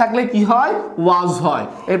 এম থাকলে কি হয়, ওয়াজ হয়।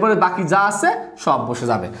 এরপরে বাকি যা আছে সব বসে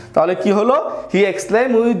যাবে। তাহলে কি হলো, হি exclaim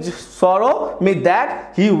with sorrow me that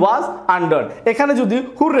he was under. এখানে যদি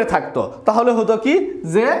হুররে থাকতো তাহলে হতো কি,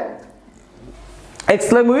 যে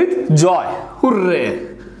exclaim with joy, hurray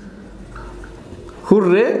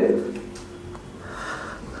hurray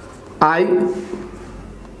I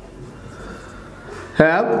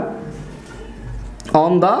have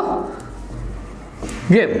on the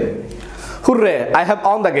game, hurray I have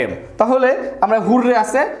on the game. তাহলে আমরা হুররে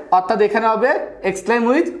আছে, অর্থাৎ এখানে হবে এক্সক্লেম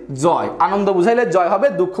উইথ জয়, আনন্দ বুঝাইলে জয় হবে,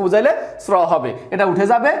 দুঃখ বুঝাইলে শ্র হবে। এটা উঠে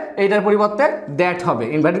যাবে, এইটার পরিবর্তে দ্যাট হবে,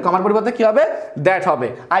 ইনভার্টেড কমার পরিবর্তে কি হবে, দ্যাট হবে।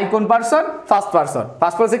 আই কোন পারসন, ফার্স্ট পারসন।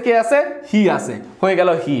 ফার্স্ট পারসনে কে আছে, হি আছে, হয়ে গেল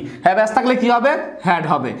হি। হ্যাভ অ্যাজ থাকলে কি হবে, হ্যাড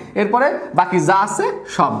হবে। এরপরে বাকি যা আছে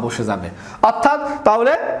সব বসে যাবে। অর্থাৎ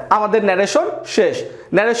তাহলে আমাদের ন্যারেশন শেষ।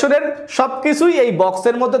 ন্যারেশনের সব কিছুই এই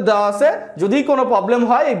বক্সের মধ্যে দেওয়া আছে। যদি কোনো প্রবলেম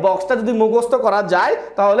হয়, এই বক্সটা যদি মুখস্থ করা যায়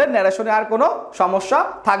তাহলে ন্যারেশনে আর কোনো সমস্যা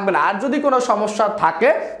থাকবে না। আর যদি কোনো সমস্যা থাকে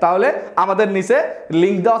তাহলে আমাদের নিচে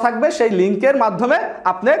লিঙ্ক দেওয়া থাকবে, সেই লিঙ্কের মাধ্যমে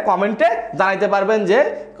আপনি কমেন্টে জানাইতে পারবেন যে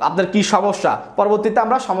আপনার কি সমস্যা। পরবর্তীতে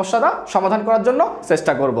আমরা সমস্যাটা সমাধান করার জন্য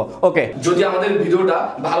চেষ্টা করব। ওকে, যদি আমাদের ভিডিওটা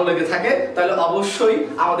ভালো লেগে থাকে তাহলে অবশ্যই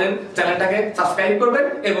আমাদের চ্যানেলটাকে সাবস্ক্রাইব করবেন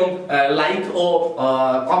এবং লাইক ও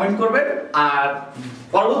কমেন্ট করবেন। আর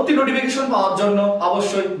পরবর্তী নোটিফিকেশন পাওয়ার জন্য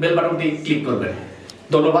অবশ্যই বেল বাটনটি ক্লিক করবেন।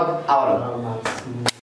 ধন্যবাদ আবারও।